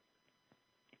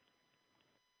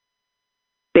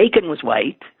 Bacon was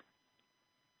white,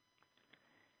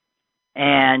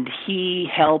 and he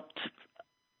helped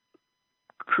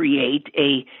create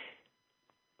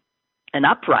an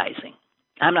uprising.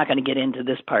 I'm not going to get into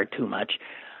this part too much,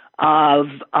 of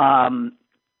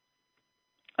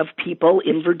people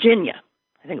in Virginia.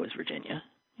 I think it was Virginia.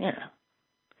 Yeah.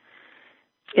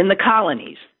 In the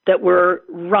colonies that were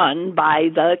run by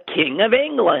the King of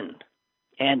England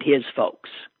and his folks.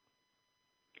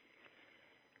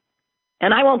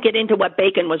 And I won't get into what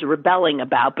Bacon was rebelling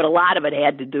about, but a lot of it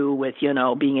had to do with,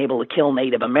 being able to kill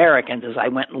Native Americans as I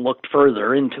went and looked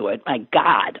further into it. My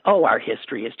God, our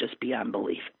history is just beyond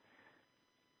belief.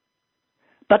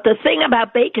 But the thing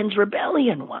about Bacon's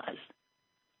rebellion was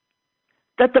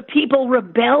that the people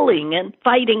rebelling and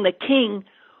fighting the king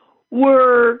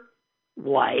were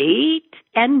white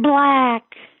and black.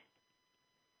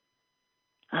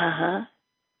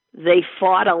 They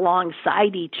fought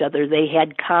alongside each other. They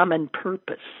had common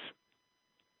purpose.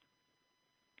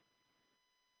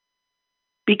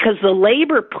 Because the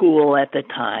labor pool at the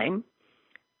time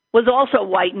was also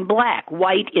white and black.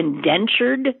 White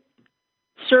indentured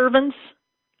servants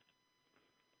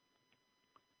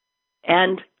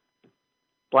and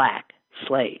black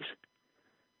slaves.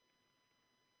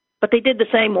 But they did the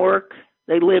same work.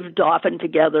 They lived often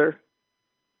together.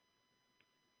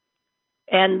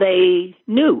 And they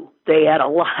knew they had a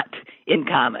lot in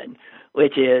common,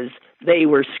 which is they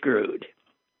were screwed.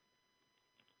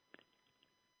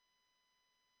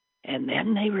 And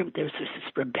then there was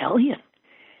this rebellion.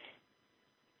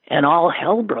 And all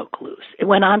hell broke loose. It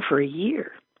went on for a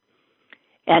year.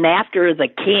 And after the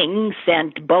king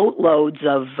sent boatloads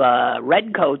of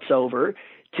redcoats over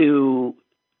to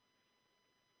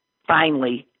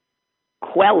finally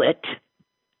quell it,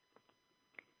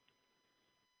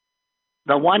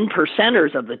 the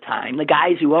 1%ers of the time, the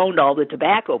guys who owned all the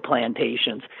tobacco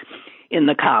plantations, in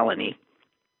the colony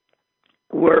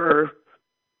were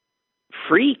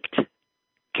freaked.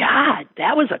 God,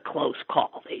 that was a close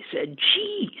call. They said,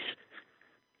 geez,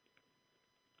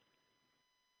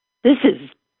 this is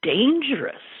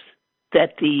dangerous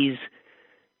that these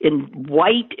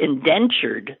white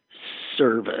indentured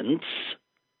servants,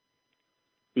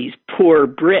 these poor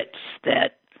Brits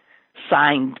that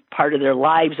signed part of their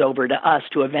lives over to us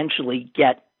to eventually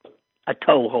get a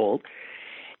toehold,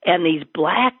 and these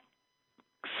black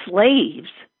slaves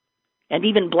and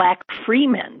even black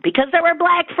freemen, because there were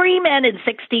black freemen in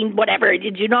 16 whatever.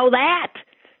 Did you know that?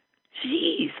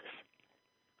 Jesus.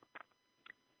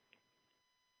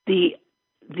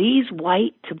 These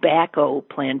white tobacco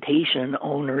plantation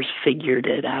owners figured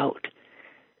it out.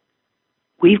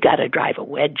 We've got to drive a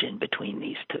wedge in between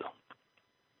these two.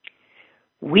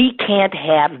 We can't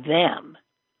have them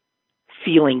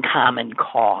feeling common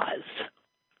cause.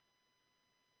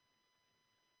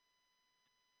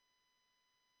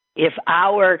 If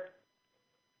our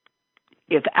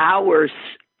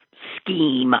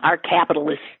scheme, our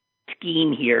capitalist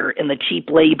scheme here and the cheap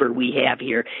labor we have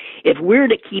here, if we're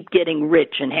to keep getting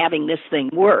rich and having this thing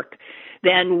work,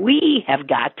 then we have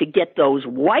got to get those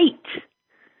white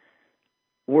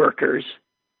workers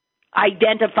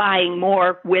identifying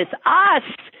more with us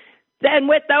than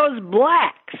with those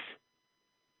blacks.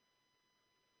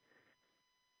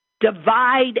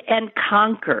 Divide and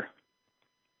conquer.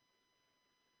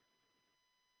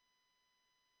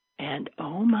 And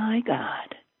oh my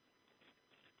God,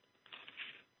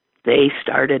 they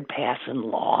started passing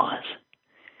laws.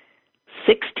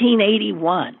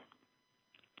 1681,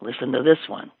 listen to this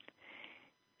one.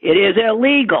 It is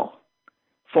illegal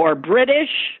for British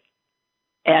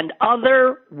and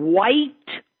other white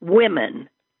women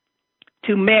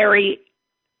to marry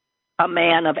a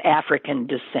man of African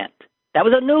descent. That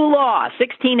was a new law,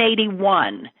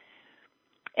 1681.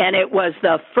 And it was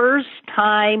the first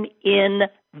time in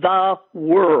the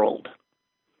world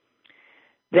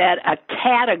that a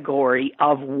category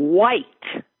of white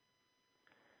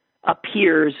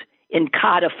appears in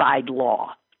codified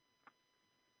law.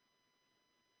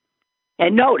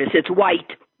 And notice, it's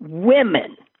white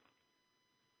women.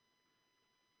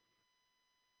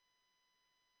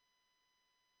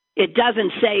 It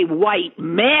doesn't say white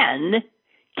men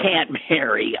can't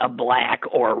marry a black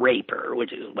or raper,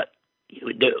 which is what you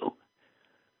would do.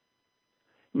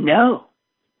 No.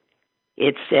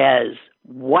 It says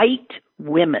white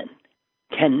women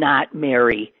cannot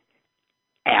marry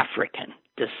African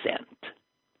descent.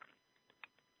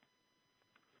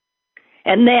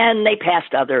 And then they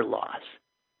passed other laws.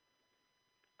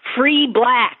 Free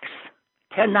blacks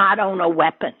cannot own a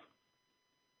weapon.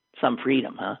 Some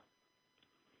freedom, huh?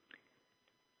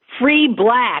 Free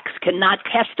blacks cannot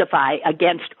testify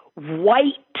against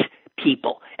white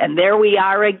people. And there we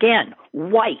are again,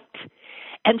 white.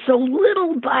 And so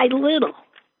little by little,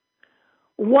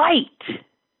 white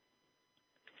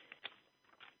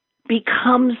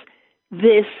becomes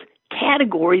this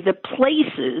category that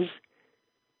places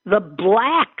the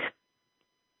black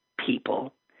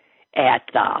people at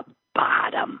the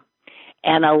bottom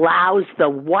and allows the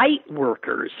white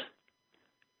workers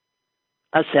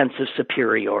a sense of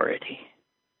superiority.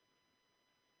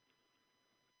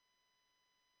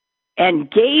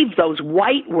 And gave those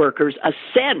white workers a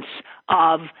sense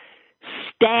of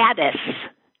status,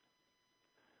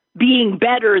 being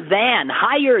better than,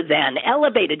 higher than,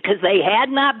 elevated, because they had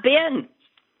not been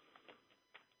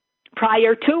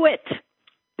prior to it.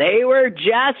 They were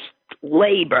just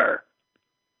labor.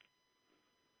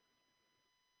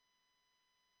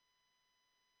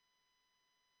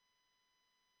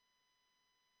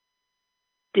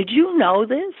 Did you know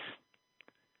this?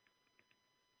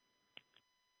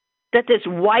 That this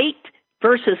white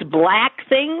versus black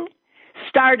thing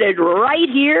started right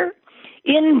here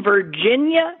in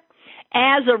Virginia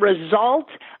as a result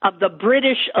of the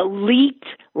British elite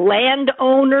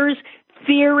landowners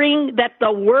fearing that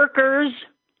the workers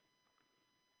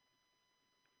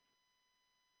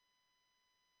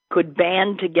could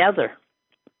band together,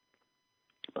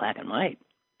 black and white,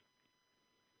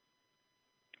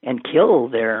 and kill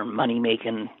their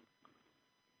money-making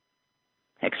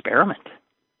experiment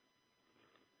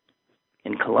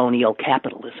in colonial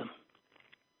capitalism.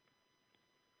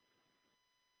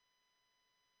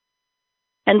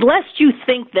 And lest you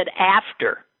think that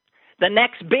after the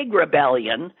next big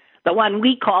rebellion, the one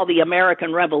we call the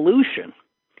American Revolution,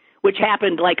 which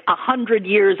happened like 100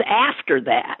 years after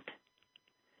that,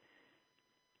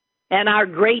 and our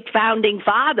great founding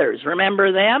fathers,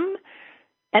 remember them?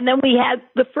 And then we had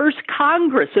the first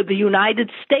Congress of the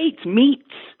United States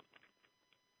meets.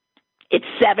 It's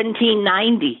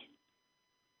 1790.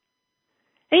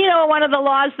 And you know what one of the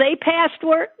laws they passed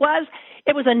was?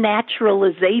 It was a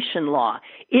naturalization law.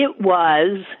 It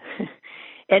was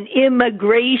an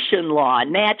immigration law,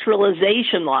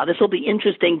 naturalization law. This will be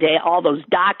interesting to all those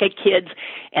DACA kids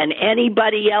and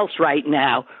anybody else right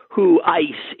now who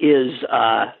ICE is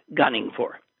gunning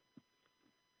for.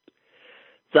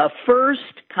 The first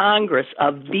Congress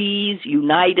of these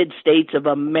United States of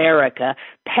America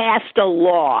passed a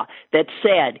law that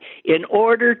said in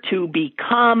order to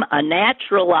become a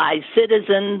naturalized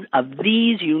citizen of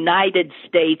these United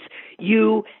States,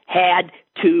 you had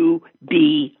to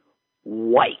be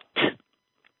white.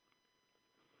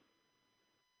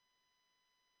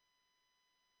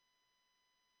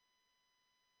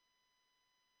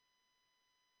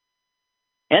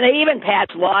 And they even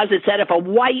passed laws that said if a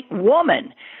white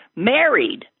woman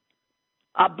married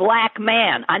a black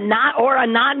man, or a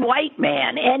non-white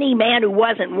man, any man who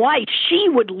wasn't white, she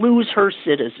would lose her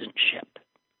citizenship.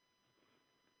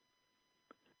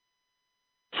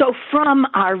 So from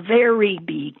our very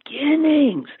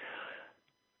beginnings,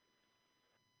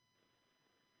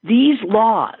 these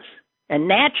laws, and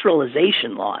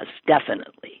naturalization laws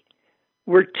definitely,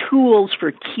 were tools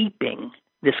for keeping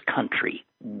this country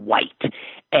white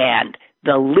and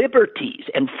the liberties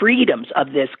and freedoms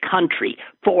of this country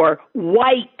for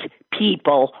white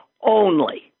people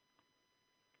only.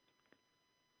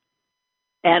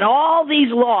 And all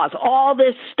these laws, all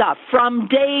this stuff from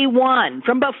day one,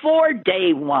 from before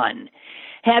day one,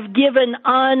 have given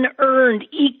unearned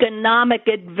economic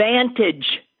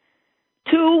advantage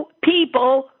to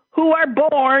people who are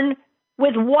born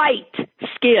with white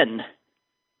skin.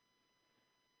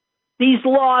 These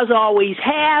laws always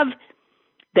have,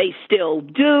 they still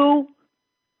do,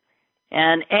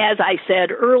 and as I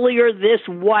said earlier, this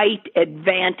white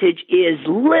advantage is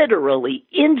literally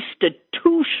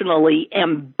institutionally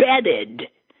embedded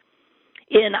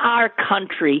in our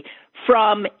country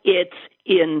from its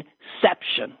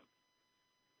inception.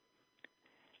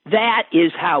 That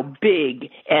is how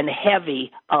big and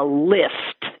heavy a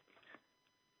lift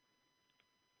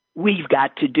we've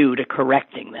got to do to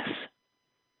correcting this.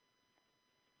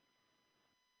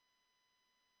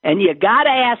 And you got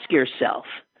to ask yourself,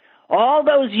 all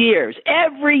those years,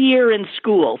 every year in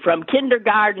school, from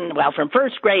kindergarten, from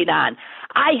first grade on,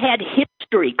 I had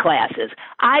history classes.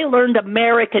 I learned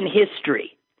American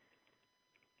history.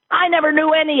 I never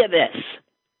knew any of this.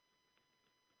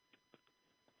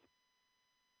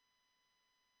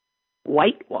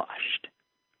 Whitewashed,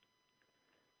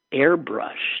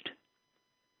 airbrushed,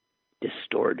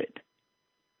 distorted,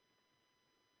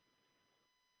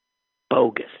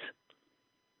 bogus.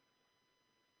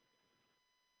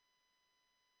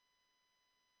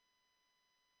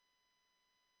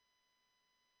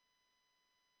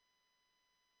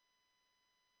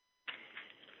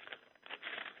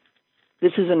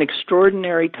 This is an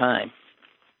extraordinary time.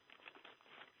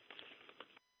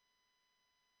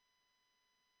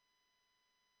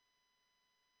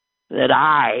 That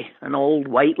I, an old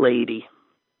white lady,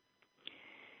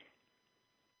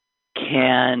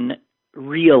 can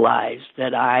realize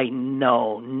that I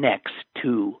know next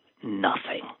to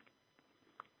nothing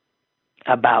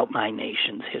about my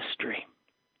nation's history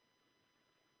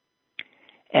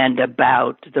and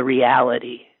about the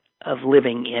reality of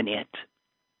living in it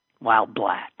while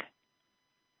black.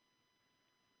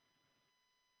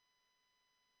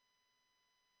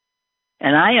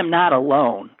 And I am not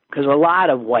alone, because a lot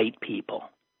of white people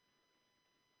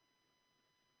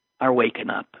are waking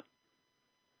up.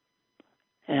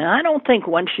 And I don't think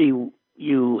once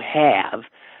you have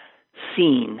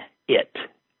seen it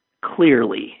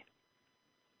clearly,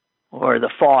 or the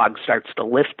fog starts to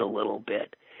lift a little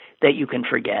bit, that you can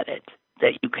forget it,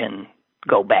 that you can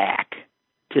go back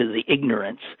to the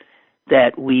ignorance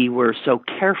that we were so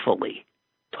carefully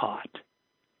taught.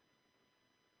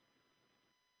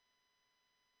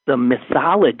 The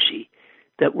mythology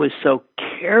that was so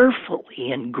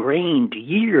carefully ingrained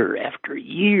year after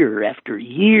year after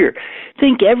year.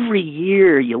 Think every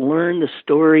year you learn the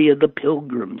story of the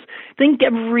Pilgrims. Think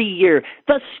every year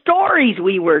the stories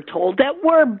we were told that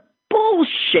were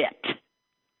bullshit.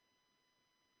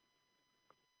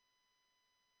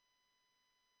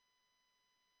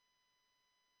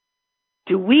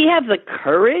 Do we have the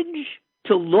courage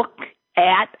to look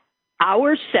at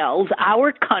ourselves,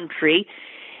 our country,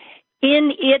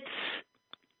 in its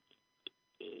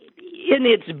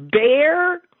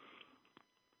bare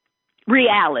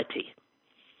reality,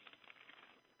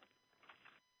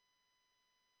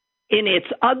 in its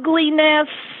ugliness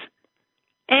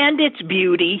and its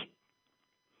beauty,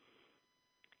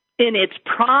 in its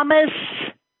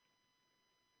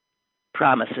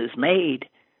promises made,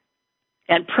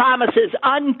 and promises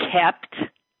unkept.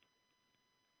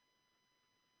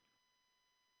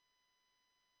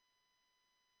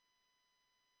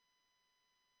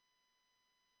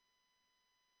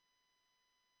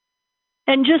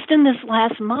 And just in this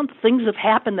last month, things have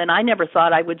happened that I never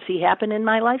thought I would see happen in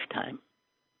my lifetime.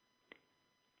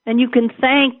 And you can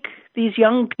thank these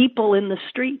young people in the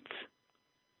streets.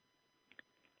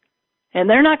 And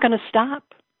they're not going to stop.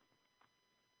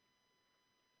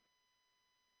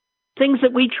 Things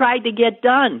that we tried to get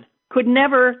done could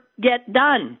never get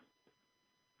done.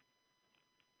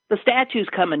 The statue's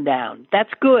coming down. That's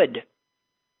good.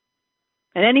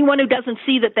 And anyone who doesn't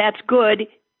see that that's good,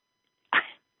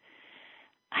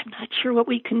 I'm not sure what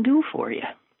we can do for you.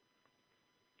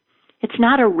 It's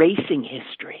not erasing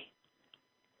history.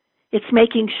 It's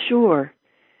making sure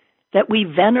that we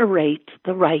venerate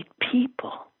the right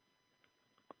people.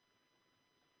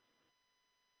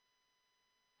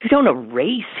 You don't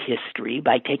erase history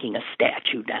by taking a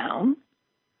statue down.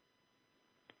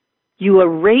 You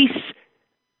erase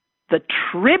the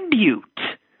tribute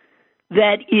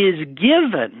that is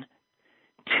given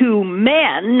to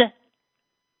men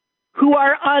who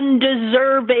are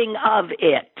undeserving of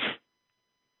it.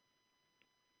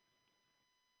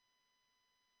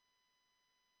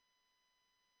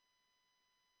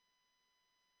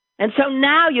 And so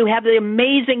now you have the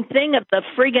amazing thing of the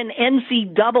friggin'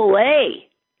 NCAA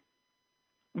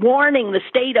warning the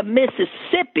state of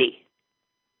Mississippi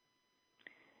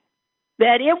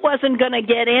that it wasn't going to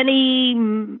get any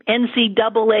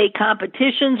NCAA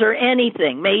competitions or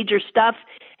anything, major stuff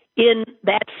in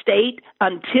that state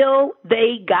until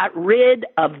they got rid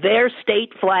of their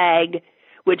state flag,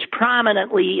 which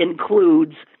prominently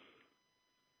includes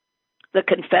the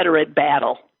Confederate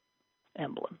battle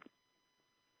emblem.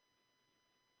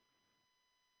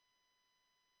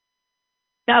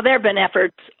 Now, there have been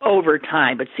efforts over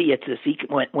time, but see, it's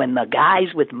when the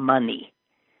guys with money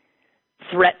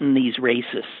threaten these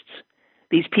racists,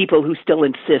 these people who still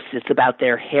insist it's about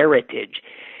their heritage.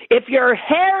 If your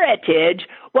heritage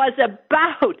was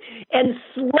about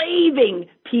enslaving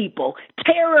people,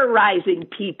 terrorizing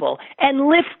people, and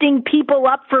lifting people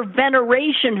up for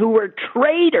veneration who were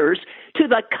traitors to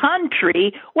the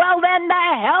country, well, then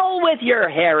the hell with your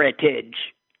heritage.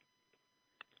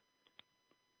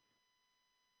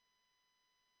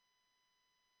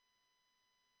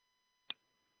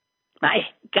 My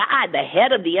God, the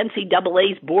head of the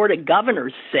NCAA's Board of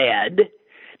Governors said,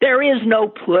 there is no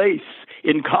place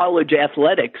in college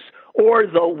athletics or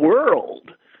the world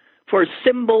for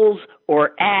symbols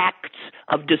or acts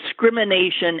of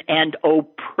discrimination and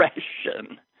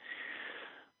oppression.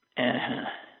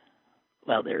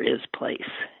 Well, there is place.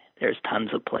 There's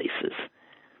tons of places.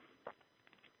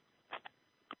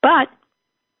 But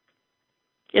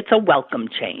it's a welcome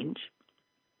change.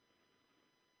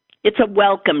 It's a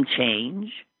welcome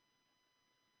change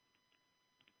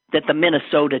that the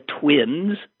Minnesota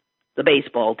Twins, the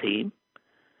baseball team,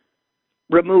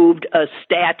 removed a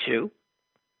statue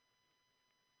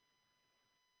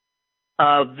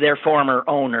of their former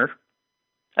owner,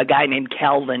 a guy named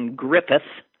Calvin Griffith.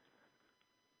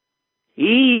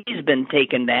 He's been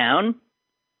taken down.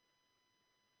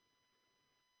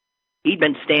 He'd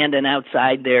been standing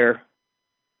outside their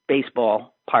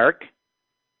baseball park.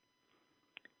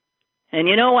 And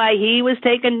you know why he was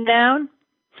taken down?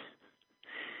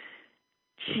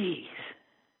 Jeez.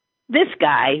 This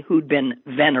guy who'd been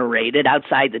venerated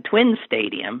outside the Twin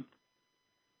Stadium,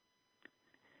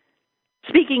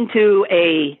 speaking to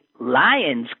a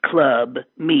Lions Club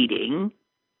meeting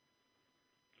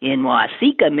in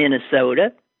Waseca,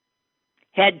 Minnesota,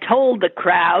 had told the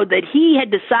crowd that he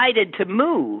had decided to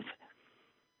move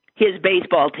his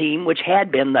baseball team, which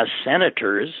had been the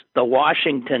Senators, the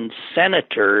Washington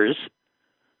Senators.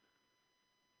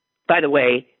 By the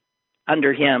way,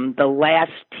 under him, the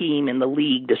last team in the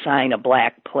league to sign a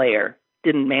black player.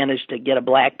 Didn't manage to get a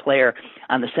black player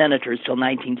on the Senators till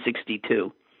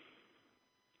 1962.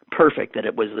 Perfect that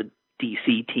it was the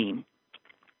D.C. team.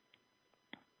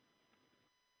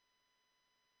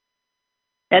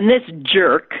 And this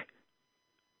jerk,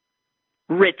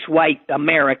 rich white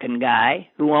American guy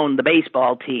who owned the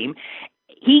baseball team,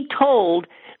 he told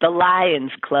the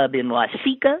Lions Club in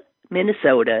Waseca,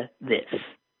 Minnesota, this.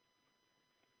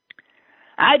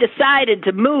 I decided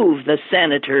to move the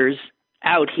Senators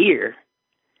out here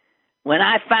when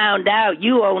I found out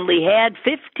you only had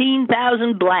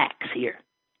 15,000 blacks here.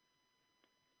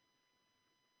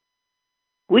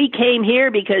 We came here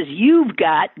because you've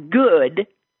got good,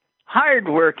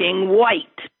 hardworking white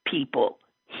people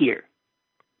here.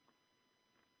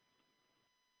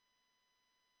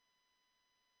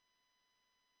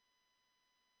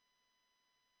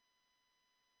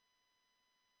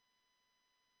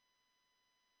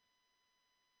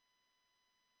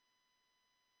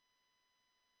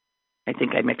 I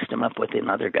think I mixed him up with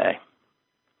another guy.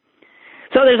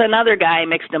 So there's another guy I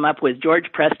mixed him up with,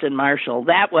 George Preston Marshall.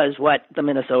 That was what the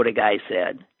Minnesota guy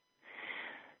said.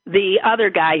 The other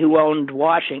guy who owned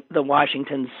the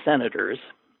Washington Senators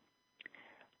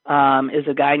is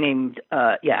a guy named,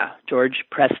 George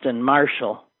Preston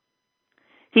Marshall.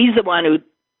 He's the one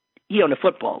he owned a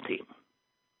football team.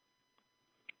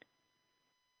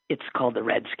 It's called the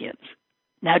Redskins.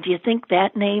 Now, do you think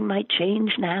that name might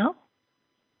change now?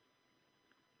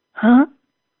 Huh?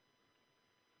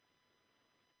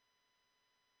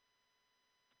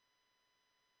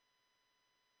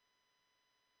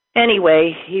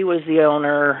 Anyway, he was the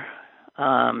owner.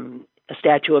 A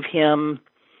statue of him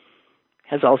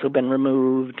has also been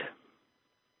removed.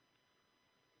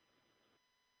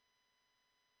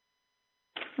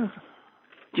 Do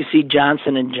you see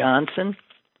Johnson & Johnson?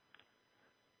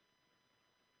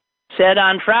 Said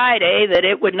on Friday that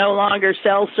it would no longer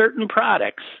sell certain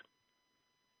products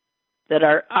that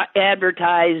are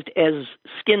advertised as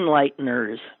skin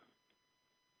lighteners.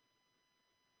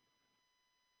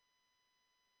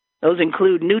 Those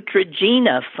include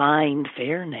Neutrogena Fine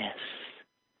Fairness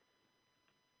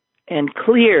and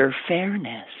Clear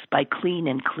Fairness by Clean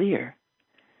and Clear.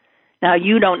 Now,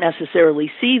 you don't necessarily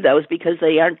see those because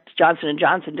Johnson &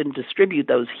 Johnson didn't distribute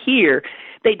those here.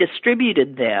 They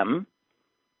distributed them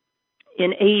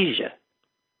in Asia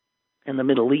and the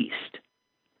Middle East,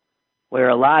 where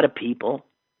a lot of people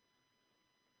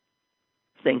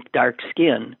think dark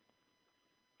skin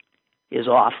is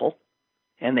awful,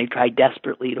 and they try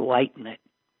desperately to whiten it.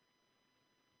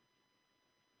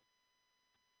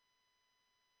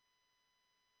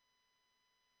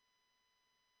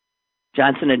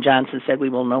 Johnson & Johnson said we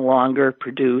will no longer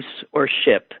produce or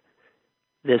ship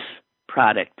this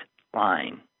product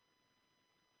line.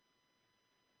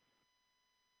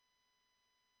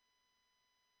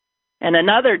 And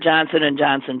another Johnson &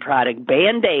 Johnson product,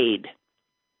 Band-Aid,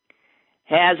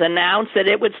 has announced that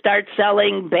it would start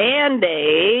selling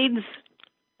Band-Aids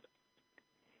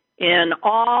in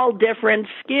all different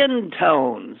skin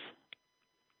tones.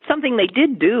 Something they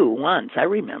did do once. I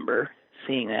remember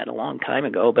seeing that a long time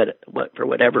ago, but for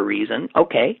whatever reason,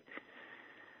 okay.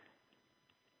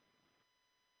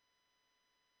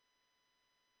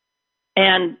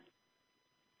 And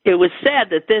it was said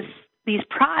that these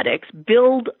products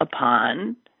build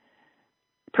upon,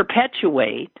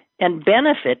 perpetuate, and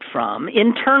benefit from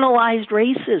internalized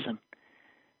racism.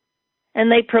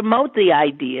 And they promote the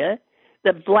idea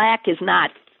that black is not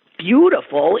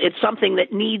beautiful, it's something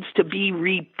that needs to be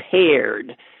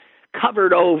repaired,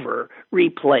 covered over,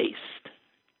 replaced.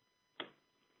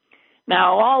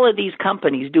 Now, all of these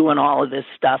companies doing all of this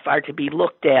stuff are to be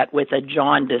looked at with a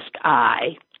jaundiced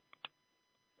eye.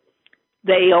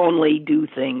 They only do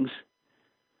things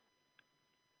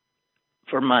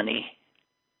for money.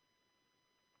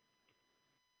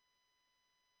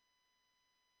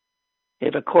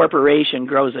 If a corporation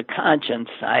grows a conscience,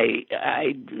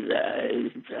 I'd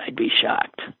be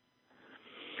shocked.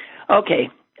 Okay,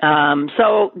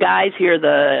 so guys, here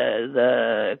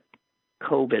the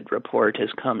COVID report has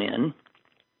come in.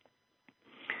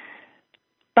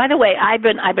 By the way, I've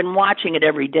been watching it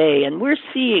every day, and we're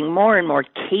seeing more and more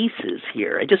cases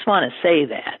here. I just want to say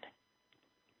that.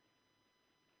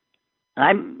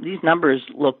 These numbers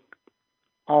look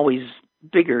always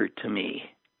bigger to me.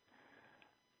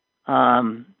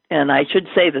 And I should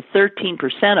say that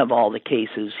 13% of all the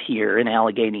cases here in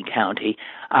Allegheny County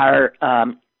are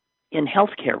in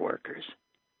healthcare workers.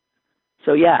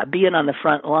 So yeah, being on the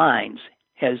front lines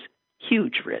has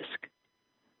huge risk.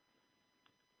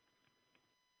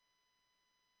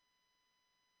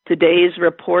 Today's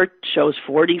report shows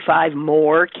 45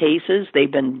 more cases.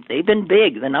 They've been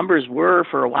big. The numbers were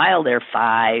for a while there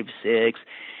 5, 6,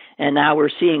 and now we're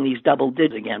seeing these double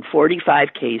digits again.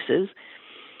 45 cases.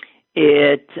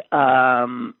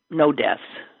 No deaths.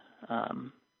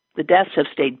 The deaths have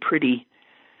stayed pretty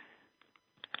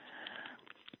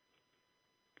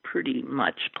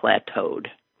much plateaued.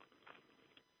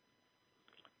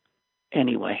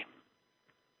 Anyway,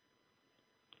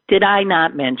 did I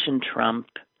not mention Trump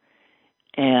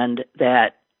and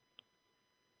that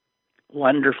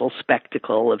wonderful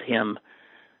spectacle of him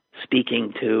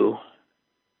speaking to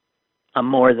a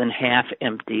more than half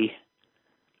empty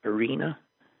arena?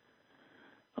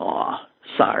 Oh,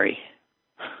 sorry.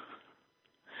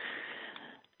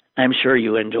 I'm sure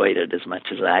you enjoyed it as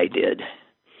much as I did.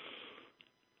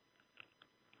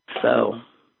 So,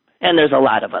 and there's a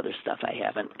lot of other stuff I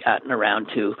haven't gotten around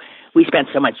to. We spent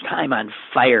so much time on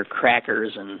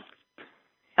firecrackers and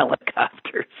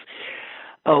helicopters.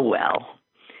 Oh, well.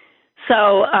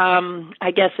 So,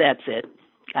 I guess that's it,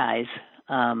 guys.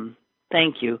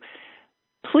 Thank you.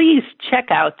 Please check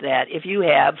out that if you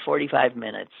have 45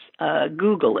 minutes.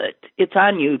 Google it. It's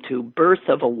on YouTube, Birth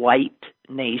of a White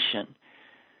Nation.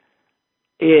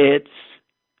 It's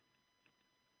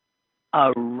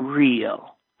a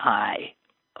real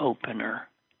eye-opener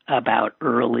about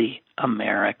early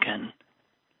American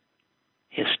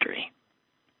history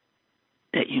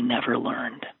that you never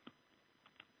learned.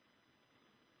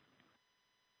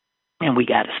 And we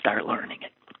got to start learning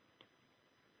it.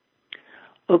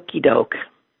 Okie doke.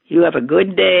 You have a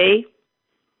good day,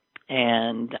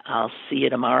 and I'll see you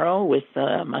tomorrow with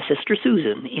my sister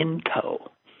Susan in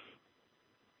tow.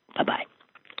 Bye-bye.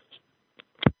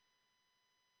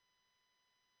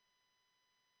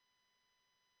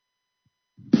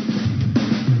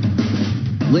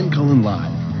 Lynn Cullen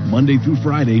Live, Monday through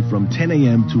Friday from 10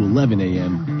 a.m. to 11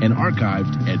 a.m. and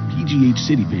archived at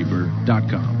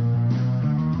pghcitypaper.com.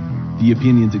 The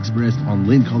opinions expressed on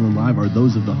Lynn Cullen Live are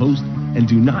those of the host and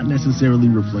do not necessarily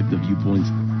reflect the viewpoints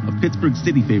of Pittsburgh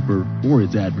City Paper or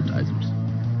its advertisers.